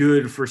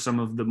good for some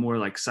of the more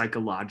like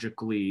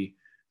psychologically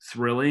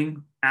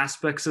thrilling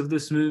aspects of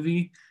this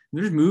movie.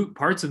 There's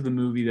parts of the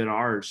movie that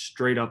are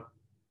straight up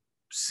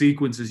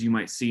sequences you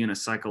might see in a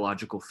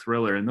psychological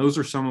thriller, and those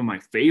are some of my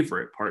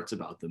favorite parts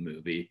about the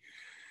movie.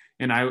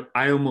 And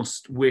I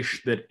almost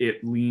wish that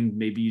it leaned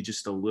maybe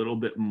just a little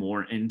bit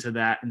more into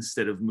that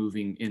instead of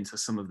moving into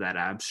some of that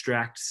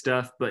abstract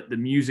stuff, but the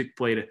music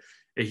played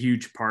a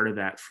huge part of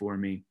that for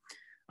me.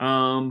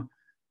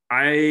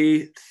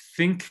 I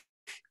think,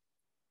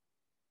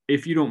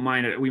 if you don't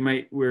mind,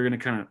 we're going to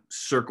kind of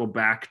circle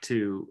back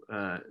to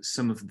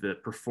some of the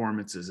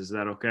performances. Is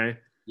that okay?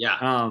 Yeah.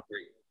 um,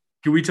 Great.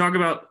 Can we talk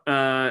about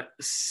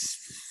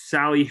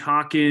Sally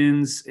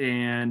Hawkins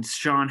and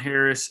Sean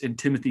Harris and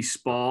Timothy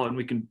Spall, and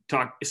we can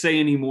say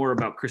any more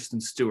about Kristen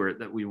Stewart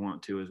that we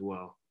want to as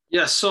well.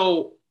 Yeah.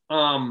 So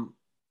I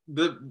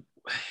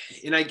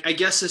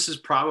guess this is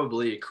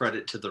probably a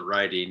credit to the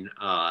writing,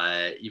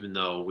 even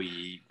though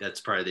that's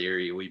probably the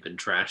area we've been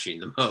trashing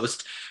the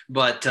most.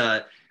 But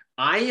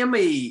I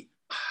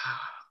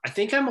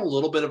think I'm a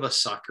little bit of a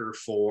sucker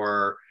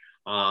for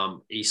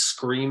a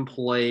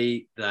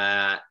screenplay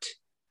that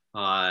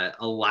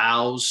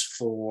allows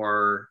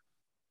for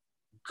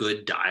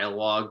good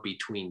dialogue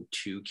between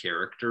two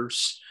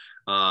characters,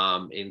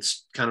 and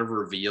kind of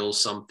reveals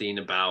something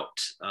about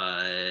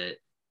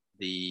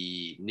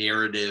the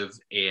narrative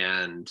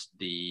and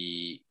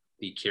the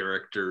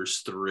characters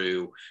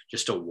through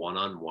just a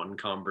one-on-one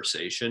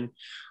conversation.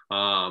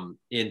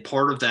 And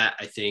part of that,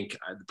 I think,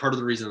 part of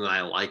the reason that I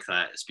like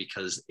that is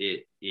because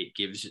it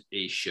gives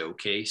a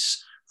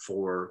showcase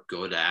for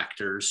good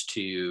actors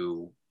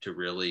to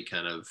really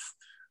kind of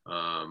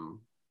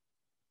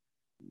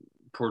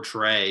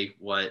portray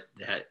what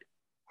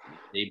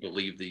they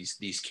believe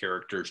these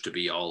characters to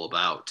be all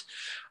about.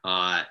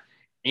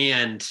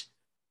 And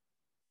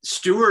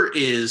Stewart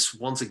is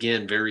once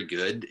again very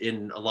good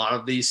in a lot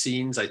of these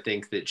scenes. I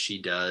think that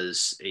she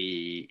does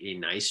a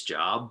nice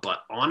job,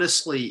 but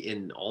honestly,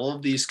 in all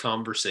of these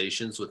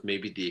conversations, with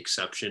maybe the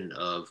exception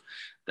of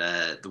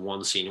the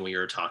one scene we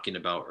were talking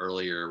about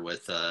earlier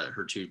with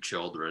her two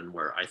children,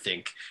 where I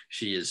think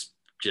she is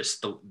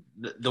just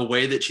the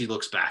way that she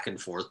looks back and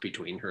forth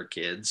between her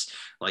kids,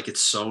 like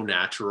it's so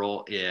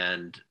natural,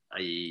 and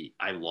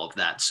I love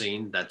that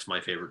scene. That's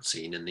my favorite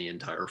scene in the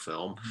entire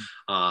film.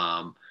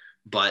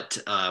 But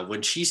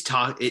when she's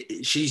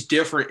she's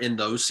different in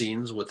those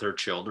scenes with her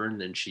children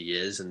than she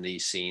is in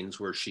these scenes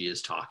where she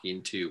is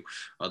talking to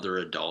other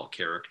adult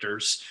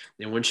characters.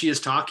 And when she is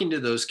talking to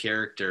those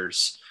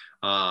characters,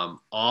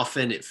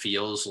 often it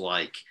feels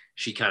like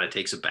she kind of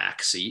takes a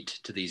back seat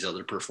to these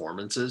other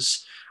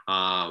performances.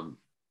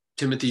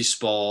 Timothy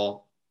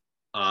Spall,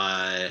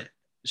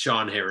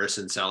 Sean Harris,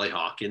 and Sally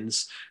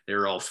Hawkins,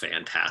 they're all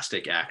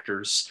fantastic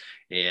actors.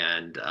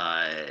 And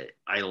I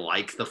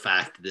like the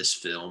fact that this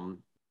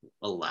film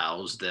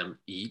allows them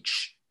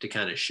each to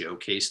kind of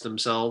showcase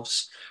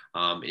themselves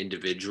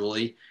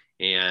individually.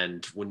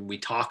 And when we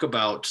talk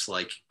about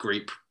like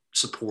great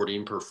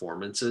supporting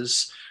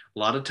performances, a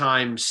lot of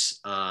times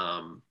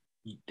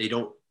they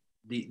don't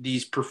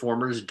these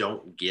performers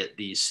don't get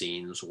these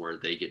scenes where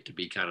they get to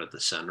be kind of the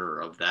center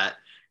of that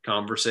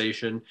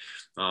conversation.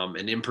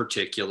 And in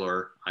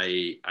particular,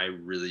 I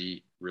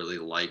really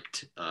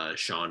liked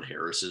Sean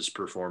Harris's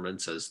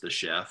performance as the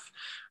chef.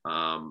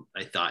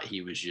 I thought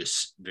he was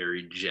just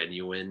very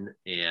genuine,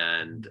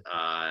 and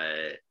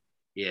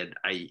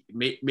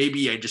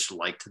maybe I just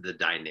liked the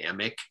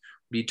dynamic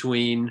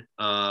between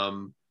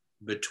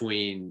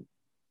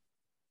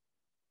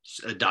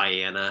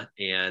Diana,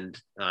 and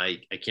I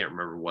can't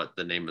remember what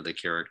the name of the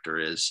character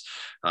is.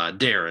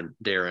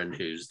 Darren,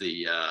 who's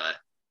the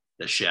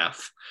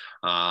chef.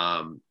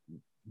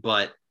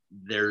 But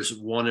there's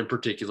one in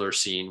particular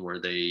scene where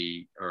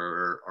they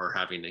are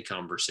having a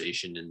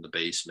conversation in the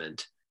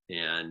basement,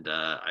 and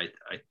I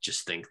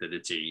just think that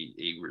it's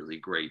a really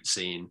great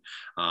scene,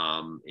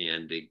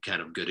 and a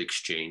kind of good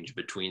exchange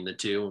between the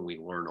two, and we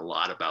learn a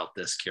lot about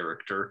this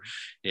character,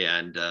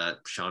 and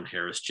Sean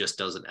Harris just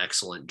does an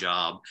excellent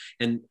job.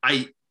 And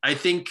I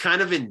think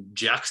kind of in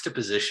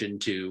juxtaposition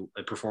to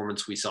a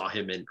performance we saw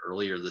him in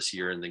earlier this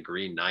year in The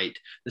Green Knight,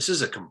 this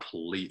is a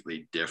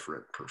completely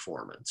different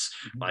performance.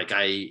 Mm-hmm. Like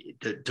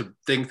to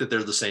think that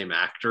they're the same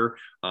actor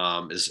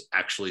is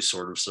actually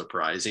sort of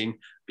surprising,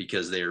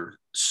 because they're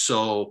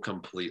so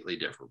completely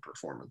different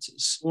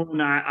performances. Well,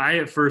 and I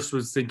at first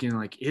was thinking,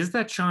 like, is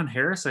that Sean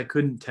Harris? I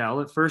couldn't tell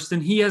at first.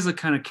 And he has a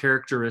kind of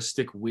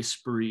characteristic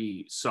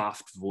whispery,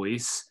 soft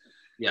voice.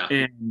 Yeah.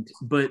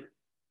 But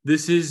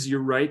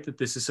you're right that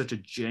this is such a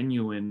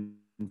genuine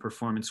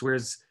performance.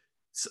 Whereas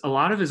a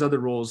lot of his other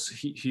roles,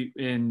 he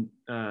in,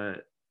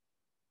 The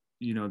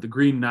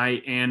Green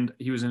Knight, and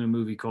he was in a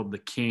movie called The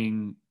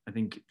King, I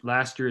think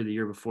last year or the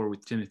year before,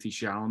 with Timothée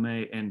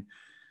Chalamet. And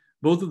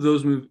both of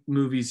those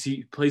movies,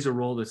 he plays a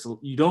role that's,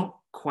 you don't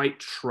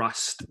quite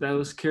trust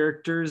those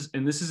characters.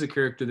 And this is a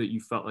character that you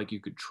felt like you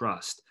could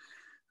trust.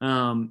 He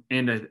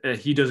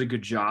does a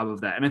good job of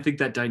that. And I think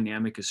that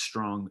dynamic is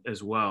strong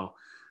as well.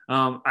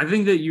 I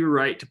think that you're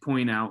right to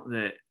point out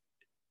that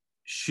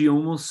she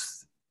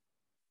almost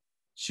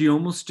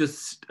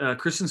just,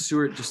 Kristen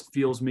Stewart just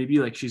feels maybe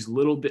like she's a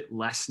little bit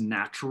less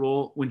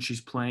natural when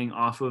she's playing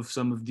off of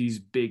some of these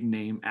big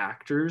name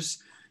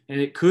actors. And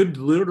it could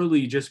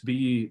literally just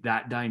be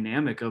that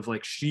dynamic of,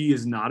 like, she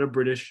is not a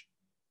British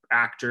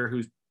actor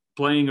who's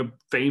playing a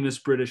famous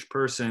British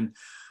person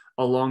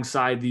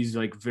alongside these,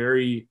 like,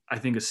 very, I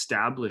think,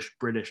 established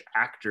British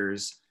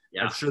actors.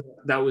 Yeah. I'm sure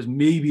that was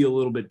maybe a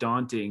little bit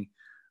daunting.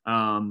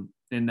 And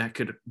that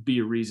could be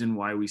a reason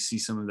why we see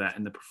some of that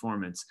in the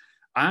performance.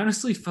 I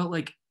honestly felt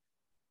like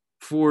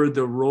for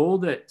the role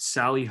that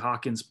Sally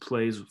Hawkins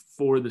plays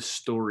for the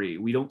story,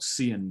 we don't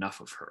see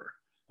enough of her.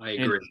 I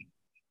agree. And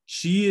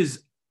she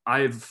is,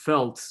 I've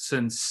felt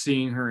since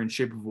seeing her in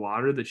Shape of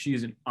Water, that she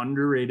is an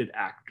underrated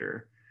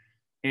actor.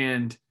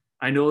 And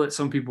I know that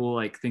some people,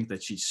 like, think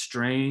that she's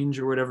strange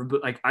or whatever,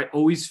 but, like, I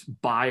always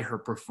buy her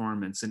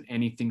performance in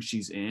anything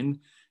she's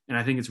in. And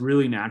I think it's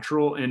really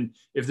natural. And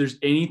if there's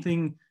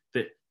anything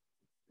that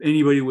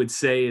anybody would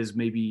say is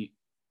maybe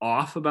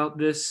off about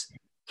this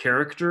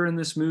character in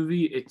this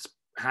movie,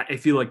 I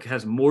feel like it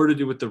has more to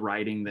do with the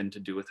writing than to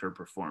do with her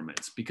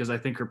performance, because I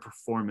think her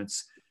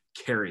performance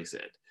carries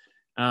it.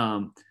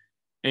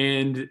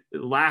 And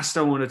last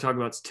I want to talk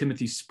about is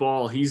Timothy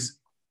Spall.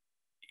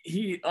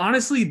 He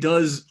honestly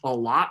does a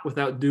lot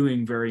without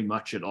doing very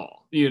much at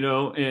all,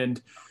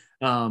 and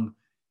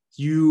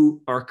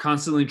you are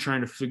constantly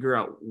trying to figure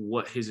out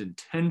what his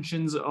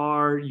intentions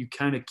are. You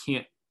kind of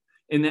can't,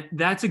 and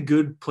that's a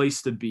good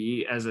place to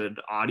be as an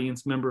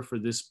audience member for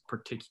this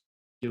particular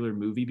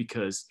movie,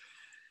 because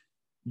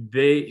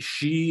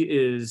she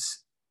is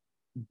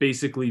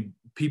basically,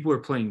 people are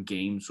playing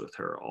games with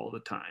her all the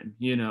time,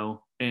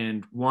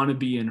 and want to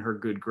be in her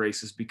good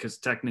graces, because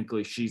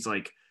technically she's,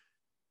 like,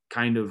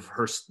 kind of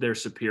their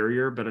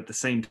superior, but at the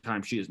same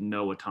time she has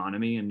no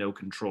autonomy and no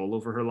control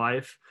over her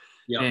life.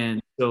 Yep.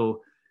 And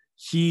so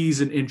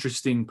he's an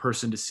interesting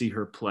person to see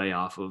her play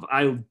off of.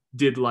 I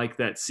did like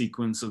that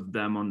sequence of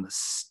them on the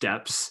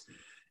steps,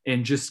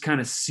 and just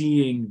kind of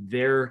seeing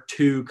their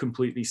two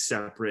completely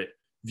separate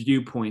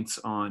viewpoints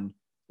on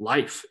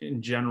life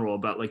in general,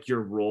 about, like,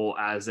 your role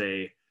as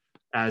a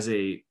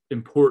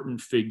important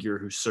figure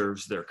who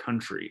serves their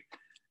country.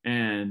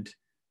 And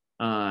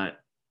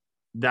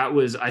that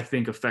was, I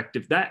think,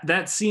 effective.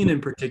 That scene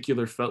in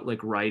particular felt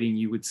like writing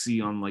you would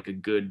see on, like, a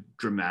good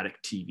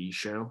dramatic TV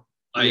show.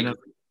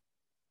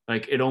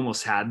 Like, it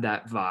almost had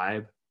that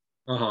vibe.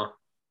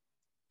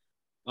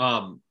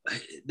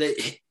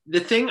 The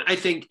thing I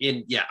think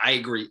I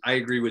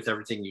agree with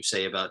everything you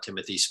say about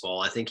Timothy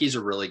Spall. I think he's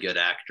a really good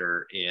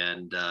actor,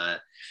 and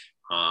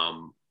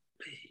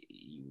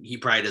he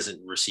probably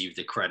doesn't receive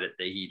the credit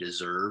that he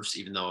deserves,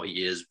 even though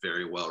he is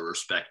very well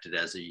respected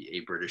as a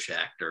British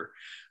actor.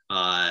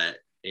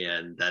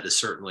 And that is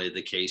certainly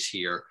the case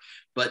here.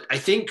 But I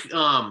think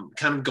kind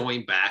of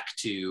going back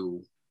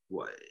to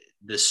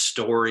this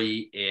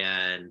story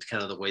and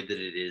kind of the way that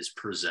it is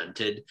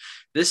presented,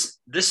 this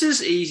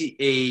is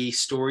a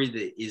story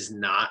that is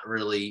not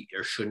really,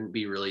 or shouldn't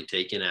be really,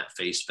 taken at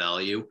face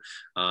value,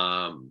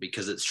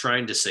 because it's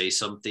trying to say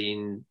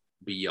something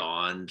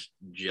beyond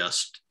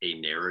just a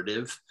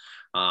narrative.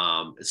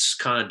 It's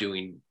kind of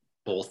doing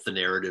both the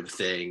narrative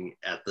thing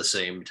at the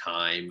same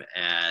time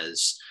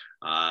as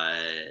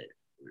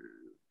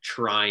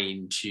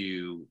trying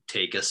to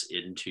take us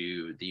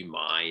into the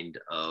mind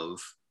of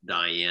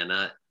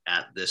Diana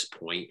at this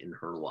point in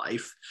her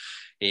life.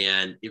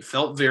 And it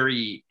felt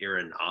very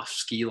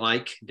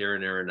Aronofsky-like,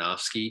 Darren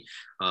Aronofsky.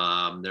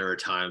 There are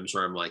times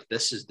where I'm like,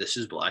 this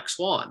is Black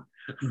Swan,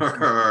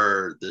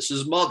 or this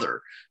is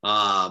Mother.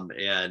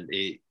 And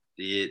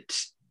it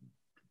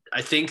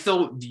I think,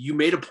 though, you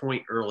made a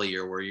point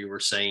earlier where you were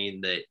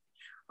saying that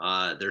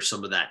there's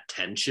some of that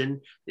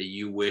tension that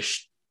you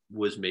wish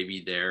was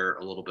maybe there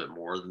a little bit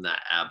more than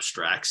that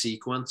abstract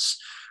sequence.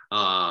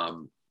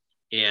 And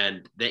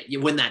that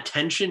when that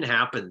tension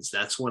happens,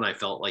 that's when I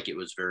felt like it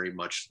was very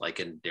much like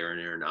a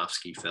Darren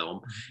Aronofsky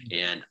film.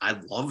 And I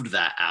loved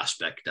that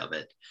aspect of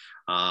it.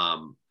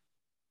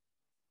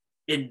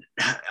 And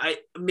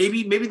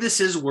maybe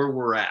this is where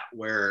we're at,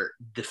 where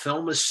the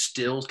film is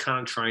still kind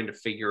of trying to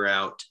figure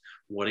out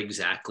what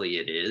exactly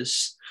it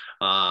is,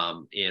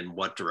 and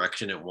what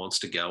direction it wants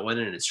to go in,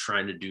 and it's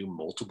trying to do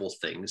multiple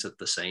things at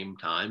the same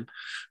time.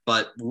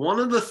 But one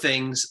of the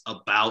things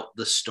about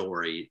the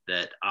story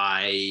that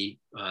that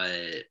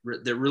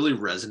really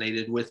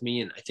resonated with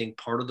me, and I think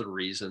part of the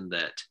reason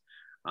that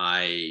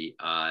I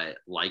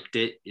liked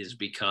it, is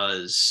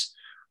because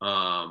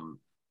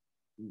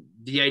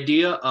the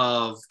idea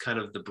of kind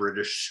of the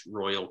British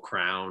royal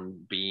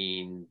crown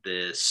being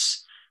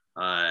this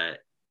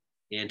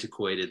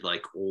antiquated,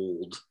 like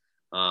old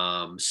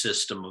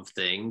system of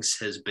things,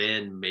 has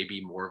been maybe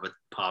more of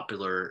a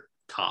popular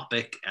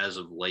topic as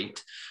of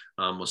late,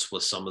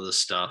 with some of the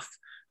stuff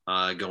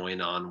going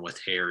on with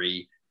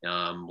Harry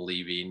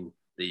leaving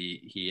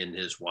he and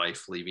his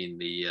wife leaving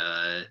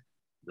the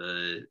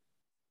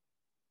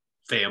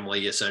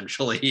family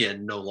essentially,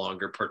 and no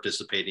longer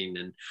participating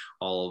in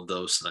all of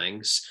those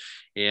things.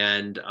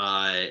 And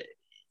I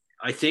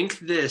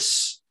think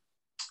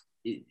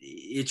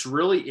it's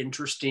really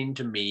interesting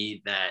to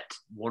me that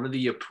one of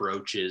the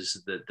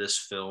approaches that this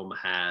film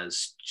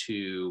has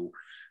to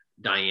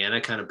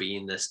Diana kind of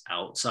being this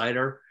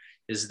outsider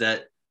is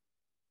that,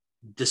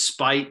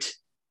 despite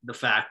the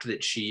fact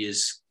that she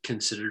is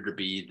considered to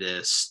be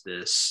this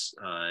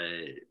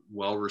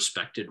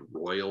well-respected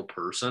royal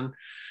person,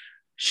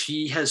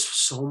 she has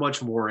so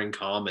much more in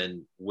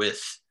common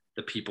with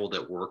the people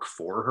that work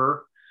for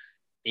her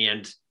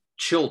and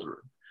children.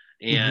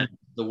 And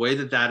the way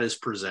that is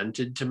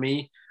presented to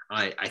me,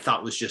 I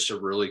thought was just a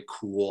really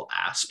cool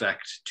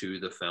aspect to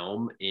the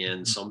film,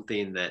 and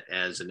something that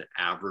as an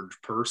average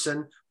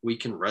person we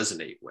can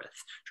resonate with,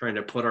 trying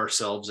to put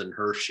ourselves in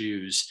her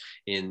shoes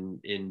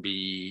and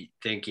be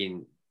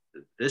thinking,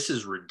 this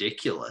is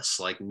ridiculous.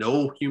 Like,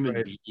 no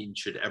human being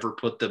should ever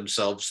put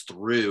themselves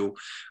through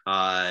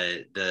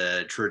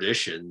the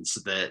traditions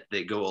that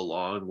go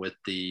along with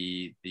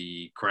the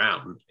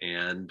crown.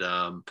 And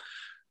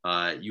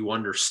you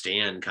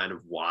understand kind of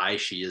why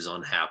she is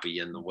unhappy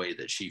in the way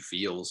that she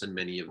feels in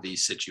many of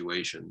these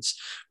situations.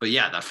 But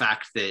yeah, the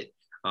fact that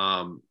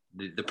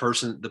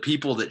the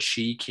people that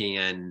she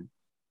can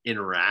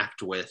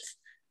interact with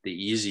the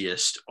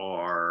easiest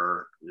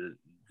are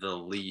the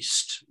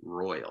least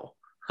royal,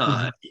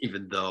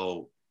 even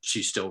though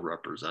she still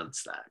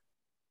represents that.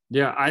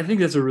 Yeah, I think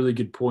that's a really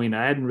good point.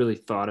 I hadn't really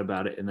thought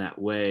about it in that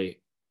way.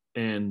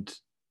 And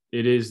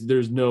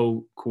there's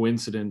no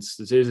coincidence.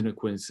 This isn't a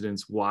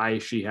coincidence why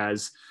she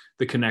has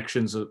the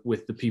connections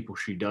with the people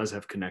she does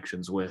have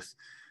connections with.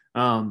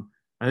 I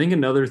think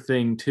another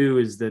thing too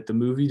is that the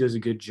movie does a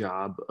good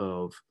job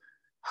of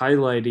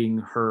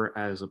highlighting her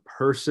as a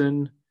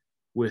person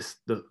with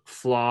the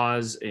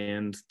flaws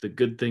and the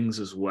good things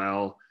as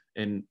well,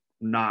 and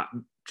not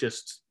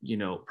just,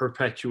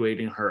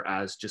 perpetuating her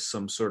as just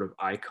some sort of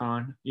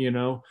icon,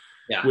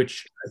 Yeah.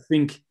 Which I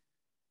think,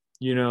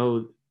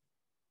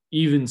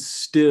 even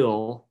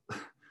still,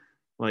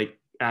 like,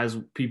 as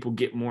people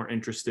get more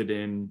interested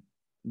in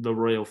the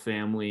royal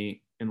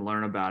family and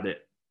learn about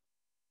it,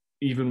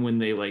 even when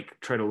they like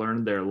try to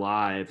learn their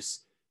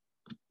lives,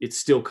 it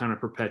still kind of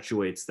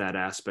perpetuates that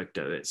aspect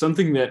of it.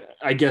 Something that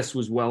I guess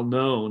was well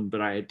known,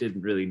 but I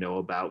didn't really know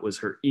about, was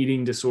her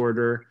eating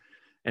disorder.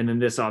 And then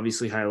this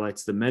obviously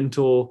highlights the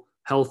mental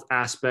health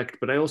aspect.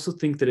 But I also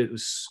think that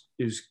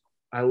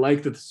I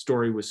like that the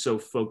story was so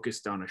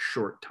focused on a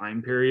short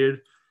time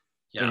period.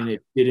 Yeah. And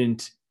it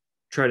didn't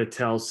try to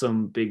tell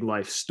some big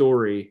life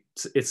story.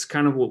 It's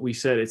kind of what we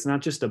said. It's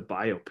not just a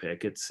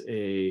biopic.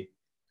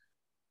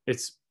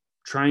 It's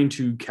trying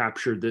to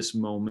capture this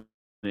moment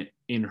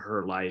in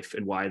her life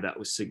and why that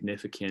was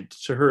significant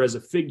to her as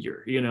a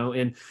figure,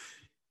 and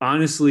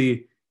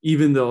honestly,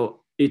 even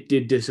though it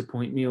did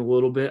disappoint me a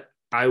little bit,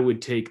 I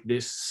would take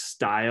this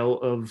style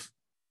of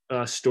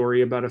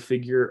story about a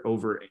figure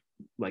over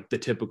like the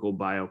typical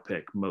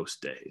biopic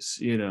most days,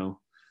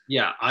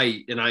 Yeah,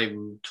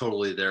 I'm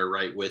totally there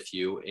right with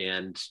you.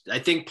 And I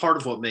think part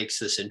of what makes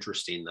this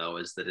interesting, though,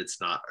 is that it's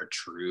not a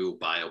true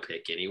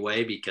biopic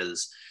anyway,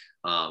 because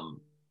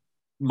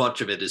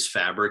much of it is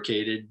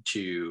fabricated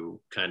to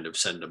kind of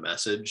send a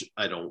message.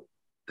 I don't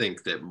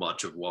think that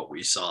much of what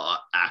we saw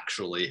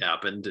actually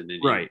happened in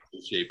any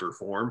shape or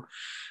form.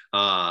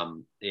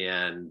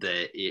 And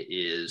that it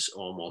is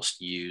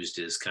almost used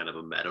as kind of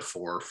a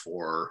metaphor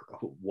for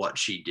what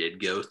she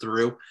did go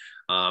through.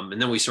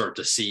 And then we start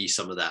to see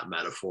some of that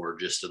metaphor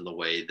just in the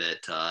way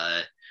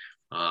that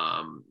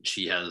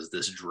she has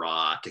this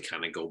draw to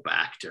kind of go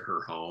back to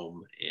her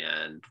home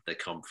and the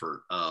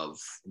comfort of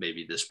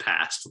maybe this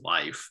past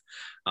life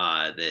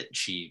that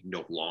she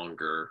no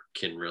longer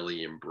can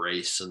really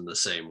embrace in the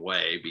same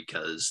way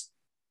because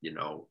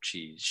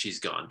she's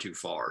gone too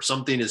far.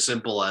 Something as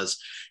simple as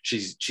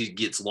she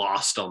gets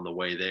lost on the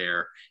way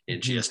there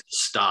and she has to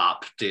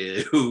stop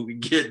to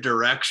get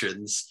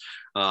directions,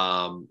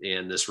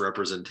 and this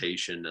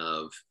representation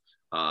of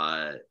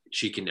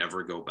she can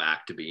never go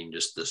back to being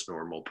just this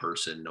normal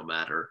person, no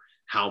matter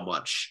how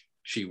much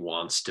she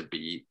wants to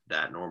be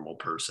that normal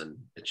person.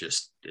 It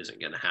just isn't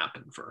going to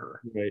happen for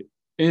her. Right.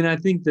 And I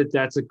think that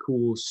that's a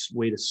cool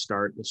way to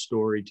start the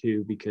story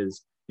too,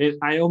 because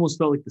I almost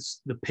felt like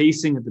the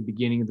pacing at the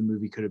beginning of the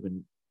movie could have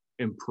been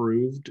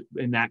improved,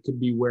 and that could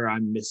be where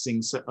I'm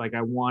missing. So, like,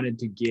 I wanted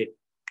to get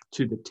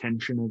to the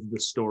tension of the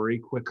story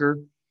quicker.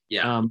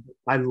 Yeah.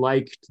 I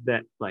liked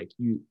that, like,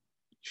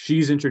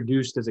 she's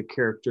introduced as a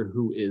character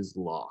who is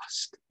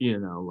lost,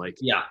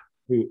 Yeah.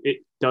 who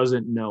it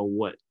doesn't know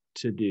what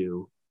to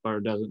do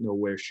or doesn't know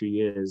where she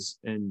is.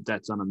 And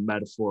that's on a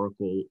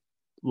metaphorical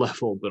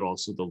level, but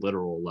also the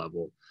literal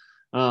level.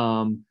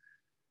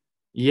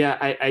 Yeah,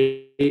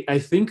 I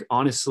think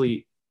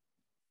honestly,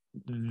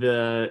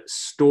 the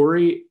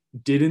story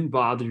didn't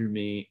bother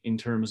me in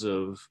terms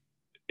of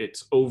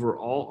its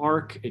overall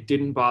arc. It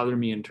didn't bother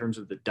me in terms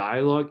of the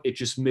dialogue. It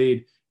just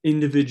made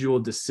individual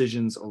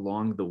decisions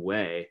along the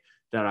way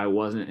that I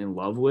wasn't in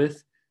love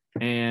with.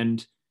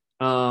 And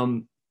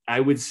I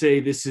would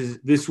say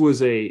this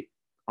was a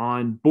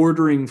on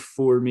bordering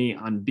for me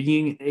on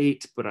being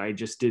 8, but I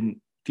just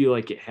didn't feel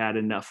like it had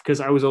enough, because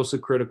I was also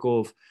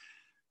critical of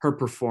her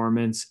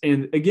performance.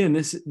 And again,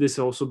 this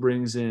also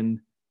brings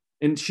in,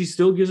 and she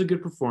still gives a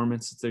good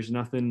performance. There's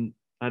nothing,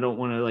 I don't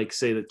want to like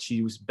say that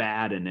she was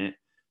bad in it,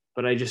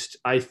 but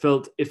I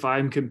felt if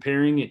I'm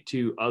comparing it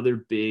to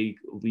other big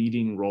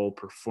leading role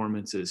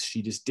performances,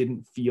 she just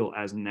didn't feel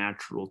as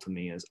natural to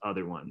me as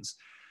other ones.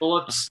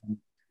 Well,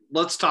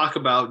 let's talk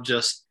about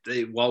just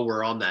while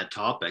we're on that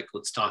topic,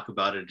 let's talk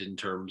about it in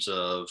terms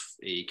of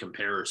a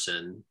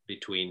comparison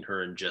between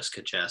her and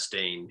Jessica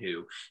Chastain,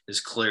 who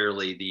is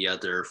clearly the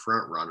other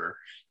front runner.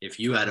 If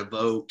you had a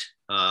vote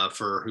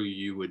for who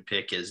you would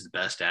pick as the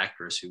best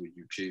actress, who would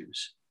you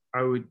choose?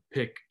 I would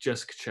pick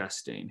Jessica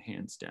Chastain,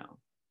 hands down.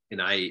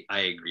 And I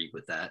agree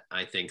with that.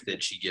 I think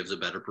that she gives a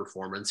better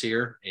performance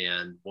here.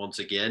 And once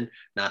again,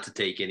 not to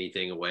take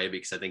anything away,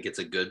 because I think it's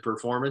a good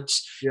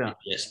performance. Yeah.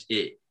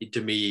 It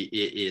to me,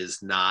 it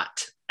is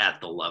not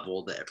at the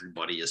level that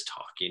everybody is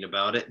talking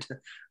about it.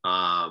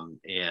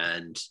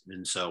 And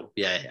so,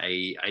 yeah,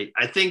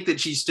 I think that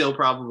she still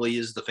probably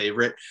is the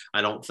favorite.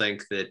 I don't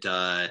think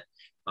that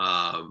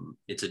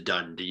it's a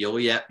done deal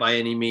yet by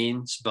any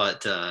means,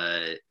 but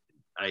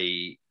I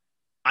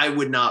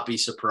would not be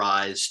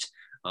surprised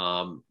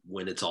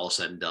when it's all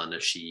said and done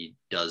if she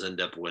does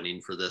end up winning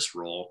for this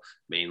role,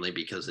 mainly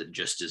because it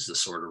just is the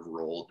sort of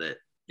role that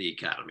the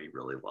Academy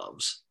really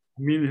loves.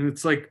 I mean,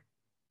 it's like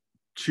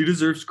she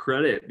deserves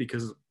credit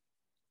because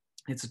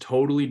it's a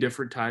totally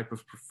different type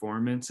of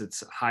performance.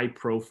 It's high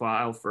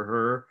profile for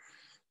her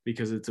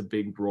because it's a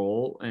big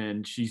role,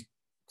 and she's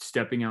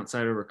stepping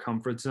outside of her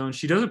comfort zone.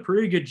 She does a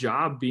pretty good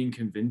job being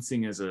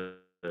convincing as a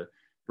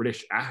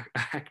British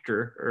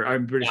actor, or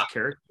I'm British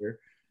character.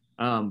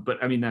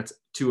 But I mean, that's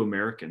 2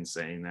 Americans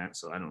saying that,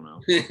 so I don't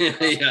know.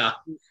 Yeah.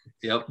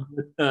 Yep.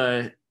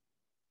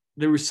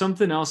 There was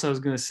something else I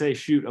was going to say,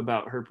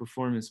 about her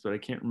performance, but I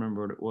can't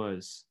remember what it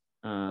was.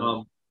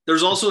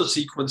 There's also a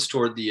sequence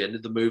toward the end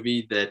of the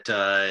movie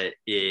that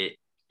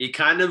it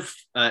kind of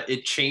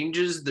it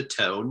changes the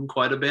tone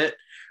quite a bit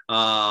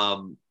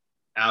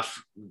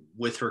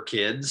with her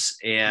kids,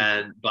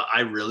 but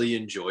I really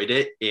enjoyed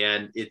it,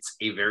 and it's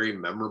a very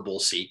memorable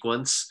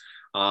sequence.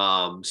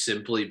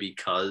 Simply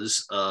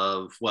because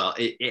of, well,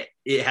 it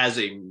has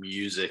a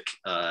music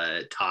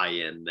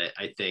tie-in that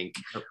I think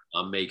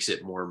makes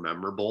it more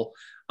memorable.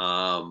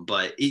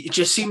 But it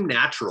just seemed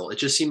natural. It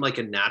just seemed like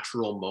a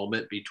natural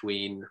moment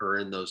between her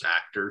and those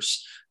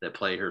actors that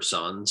play her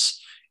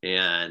sons.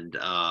 And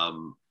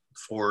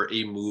for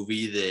a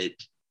movie that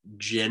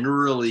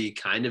generally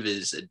kind of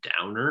is a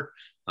downer,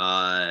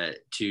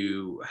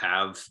 to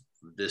have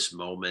this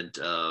moment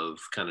of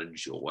kind of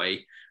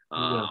joy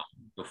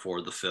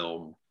before the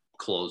film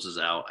closes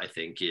out, I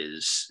think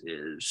is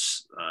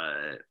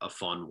a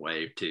fun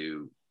way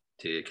to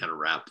kind of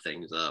wrap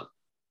things up.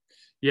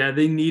 Yeah,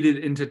 they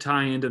needed, and to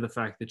tie into the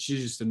fact that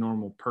she's just a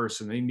normal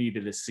person, they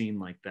needed a scene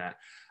like that.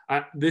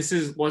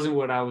 Wasn't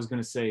what I was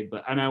going to say,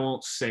 and I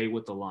won't say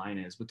what the line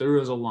is, but there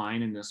is a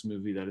line in this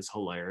movie that is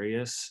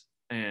hilarious,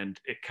 and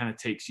it kind of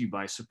takes you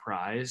by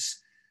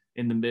surprise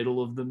in the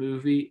middle of the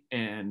movie,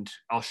 and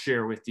I'll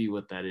share with you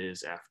what that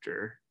is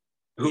after.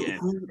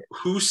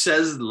 Who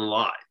says the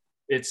line?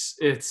 It's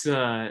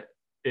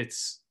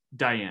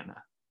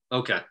Diana.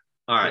 Okay.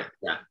 All right.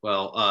 Yeah.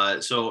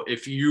 Well, so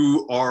if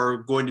you are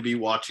going to be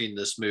watching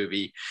this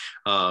movie,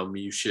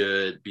 you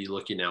should be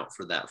looking out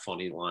for that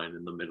funny line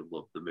in the middle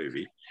of the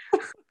movie.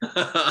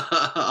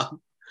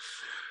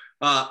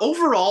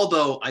 Overall,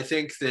 though, I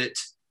think that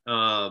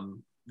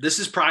this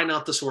is probably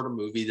not the sort of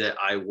movie that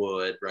I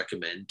would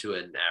recommend to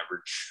an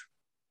average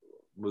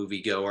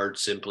moviegoer,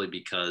 simply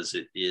because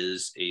it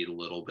is a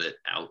little bit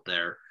out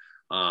there.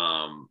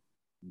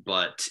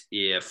 But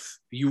if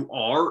you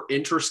are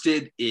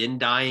interested in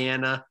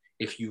Diana,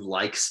 if you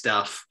like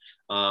stuff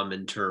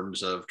in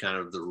terms of kind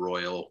of the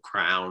royal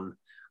crown,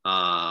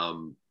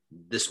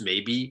 this may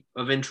be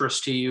of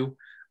interest to you.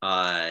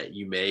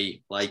 You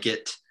may like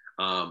it.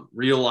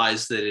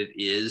 Realize that it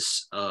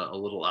is a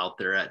little out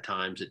there at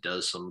times. It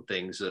does some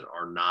things that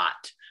are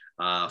not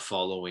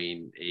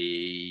following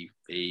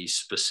a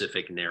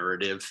specific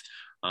narrative,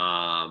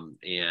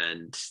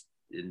 and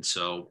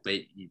so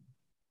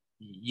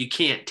you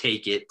can't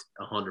take it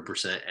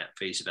 100% at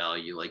face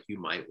value like you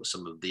might with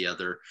some of the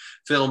other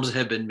films that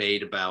have been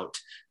made about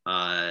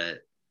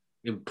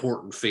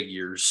important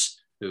figures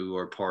who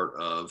are part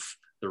of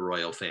the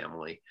royal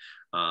family.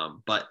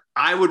 But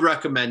I would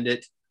recommend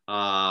it.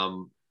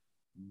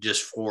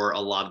 Just for a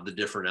lot of the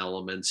different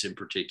elements. In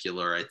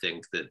particular, I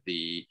think that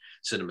the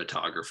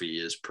cinematography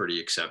is pretty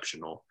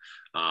exceptional,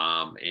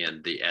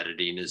 and the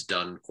editing is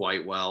done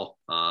quite well,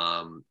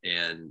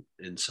 and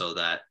so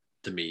that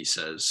to me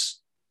says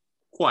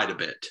quite a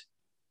bit.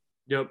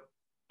 Yep.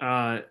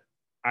 I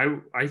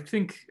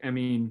think, I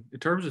mean, in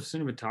terms of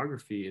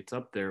cinematography, it's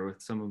up there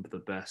with some of the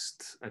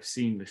best I've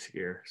seen this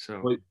year.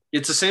 So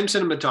it's the same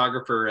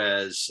cinematographer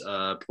as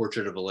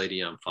Portrait of a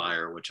Lady on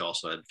Fire, which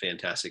also had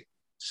fantastic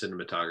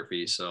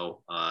cinematography.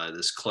 So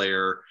this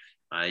Claire,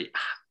 I'm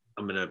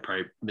gonna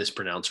probably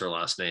mispronounce her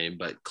last name,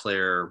 but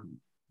Claire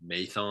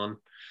Mathon,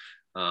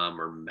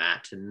 or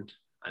Matin,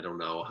 I don't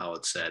know how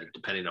it's said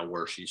depending on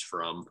where she's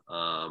from,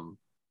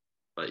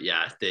 but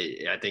yeah,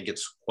 I think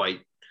it's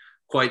quite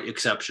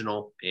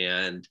exceptional.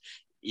 And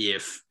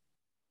if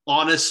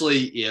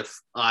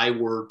I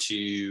were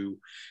to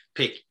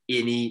pick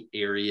any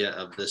area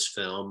of this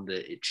film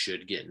that it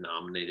should get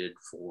nominated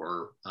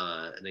for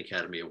an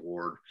Academy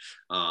Award,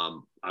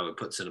 I would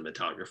put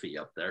cinematography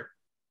up there.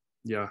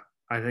 Yeah,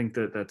 I think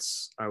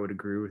I would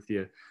agree with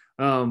you.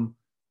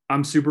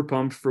 I'm super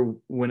pumped for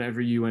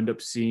whenever you end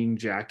up seeing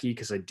Jackie,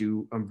 because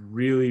I'm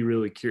really,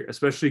 really curious,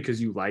 especially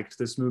because you liked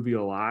this movie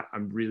a lot.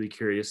 I'm really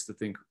curious to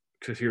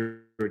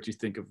hear what you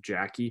think of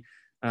Jackie.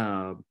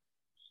 I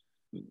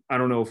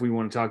don't know if we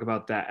want to talk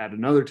about that at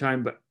another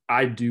time, but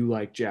I do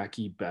like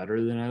Jackie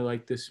better than I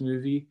like this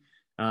movie.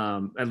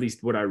 At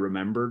least what I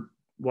remember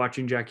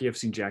watching Jackie. I've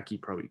seen Jackie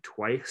probably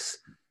twice,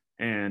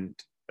 and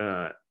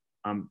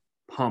I'm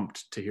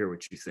pumped to hear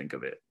what you think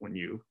of it when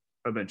you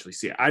eventually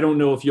see it. I don't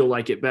know if you'll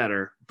like it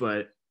better,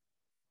 but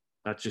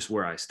that's just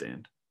where I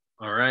stand.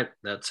 All right,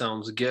 that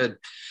sounds good.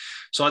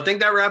 So I think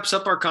that wraps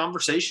up our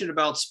conversation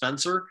about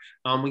Spencer.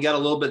 We got a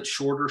little bit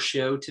shorter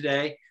show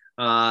today.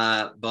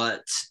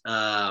 But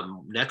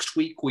next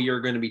week we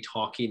are going to be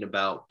talking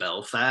about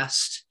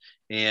Belfast,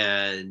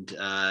 and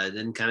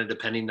then kind of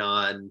depending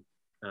on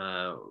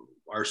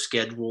our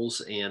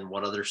schedules and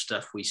what other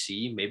stuff we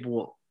see, maybe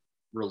we'll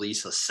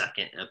release a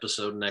second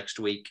episode next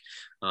week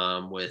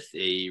with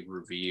a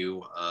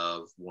review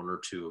of one or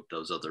two of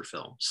those other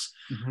films.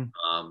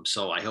 Mm-hmm.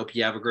 So I hope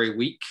you have a great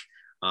week,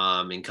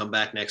 and come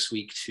back next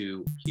week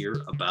to hear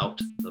about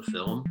the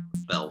film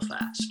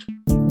Belfast.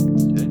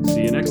 Okay,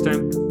 see you next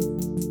time.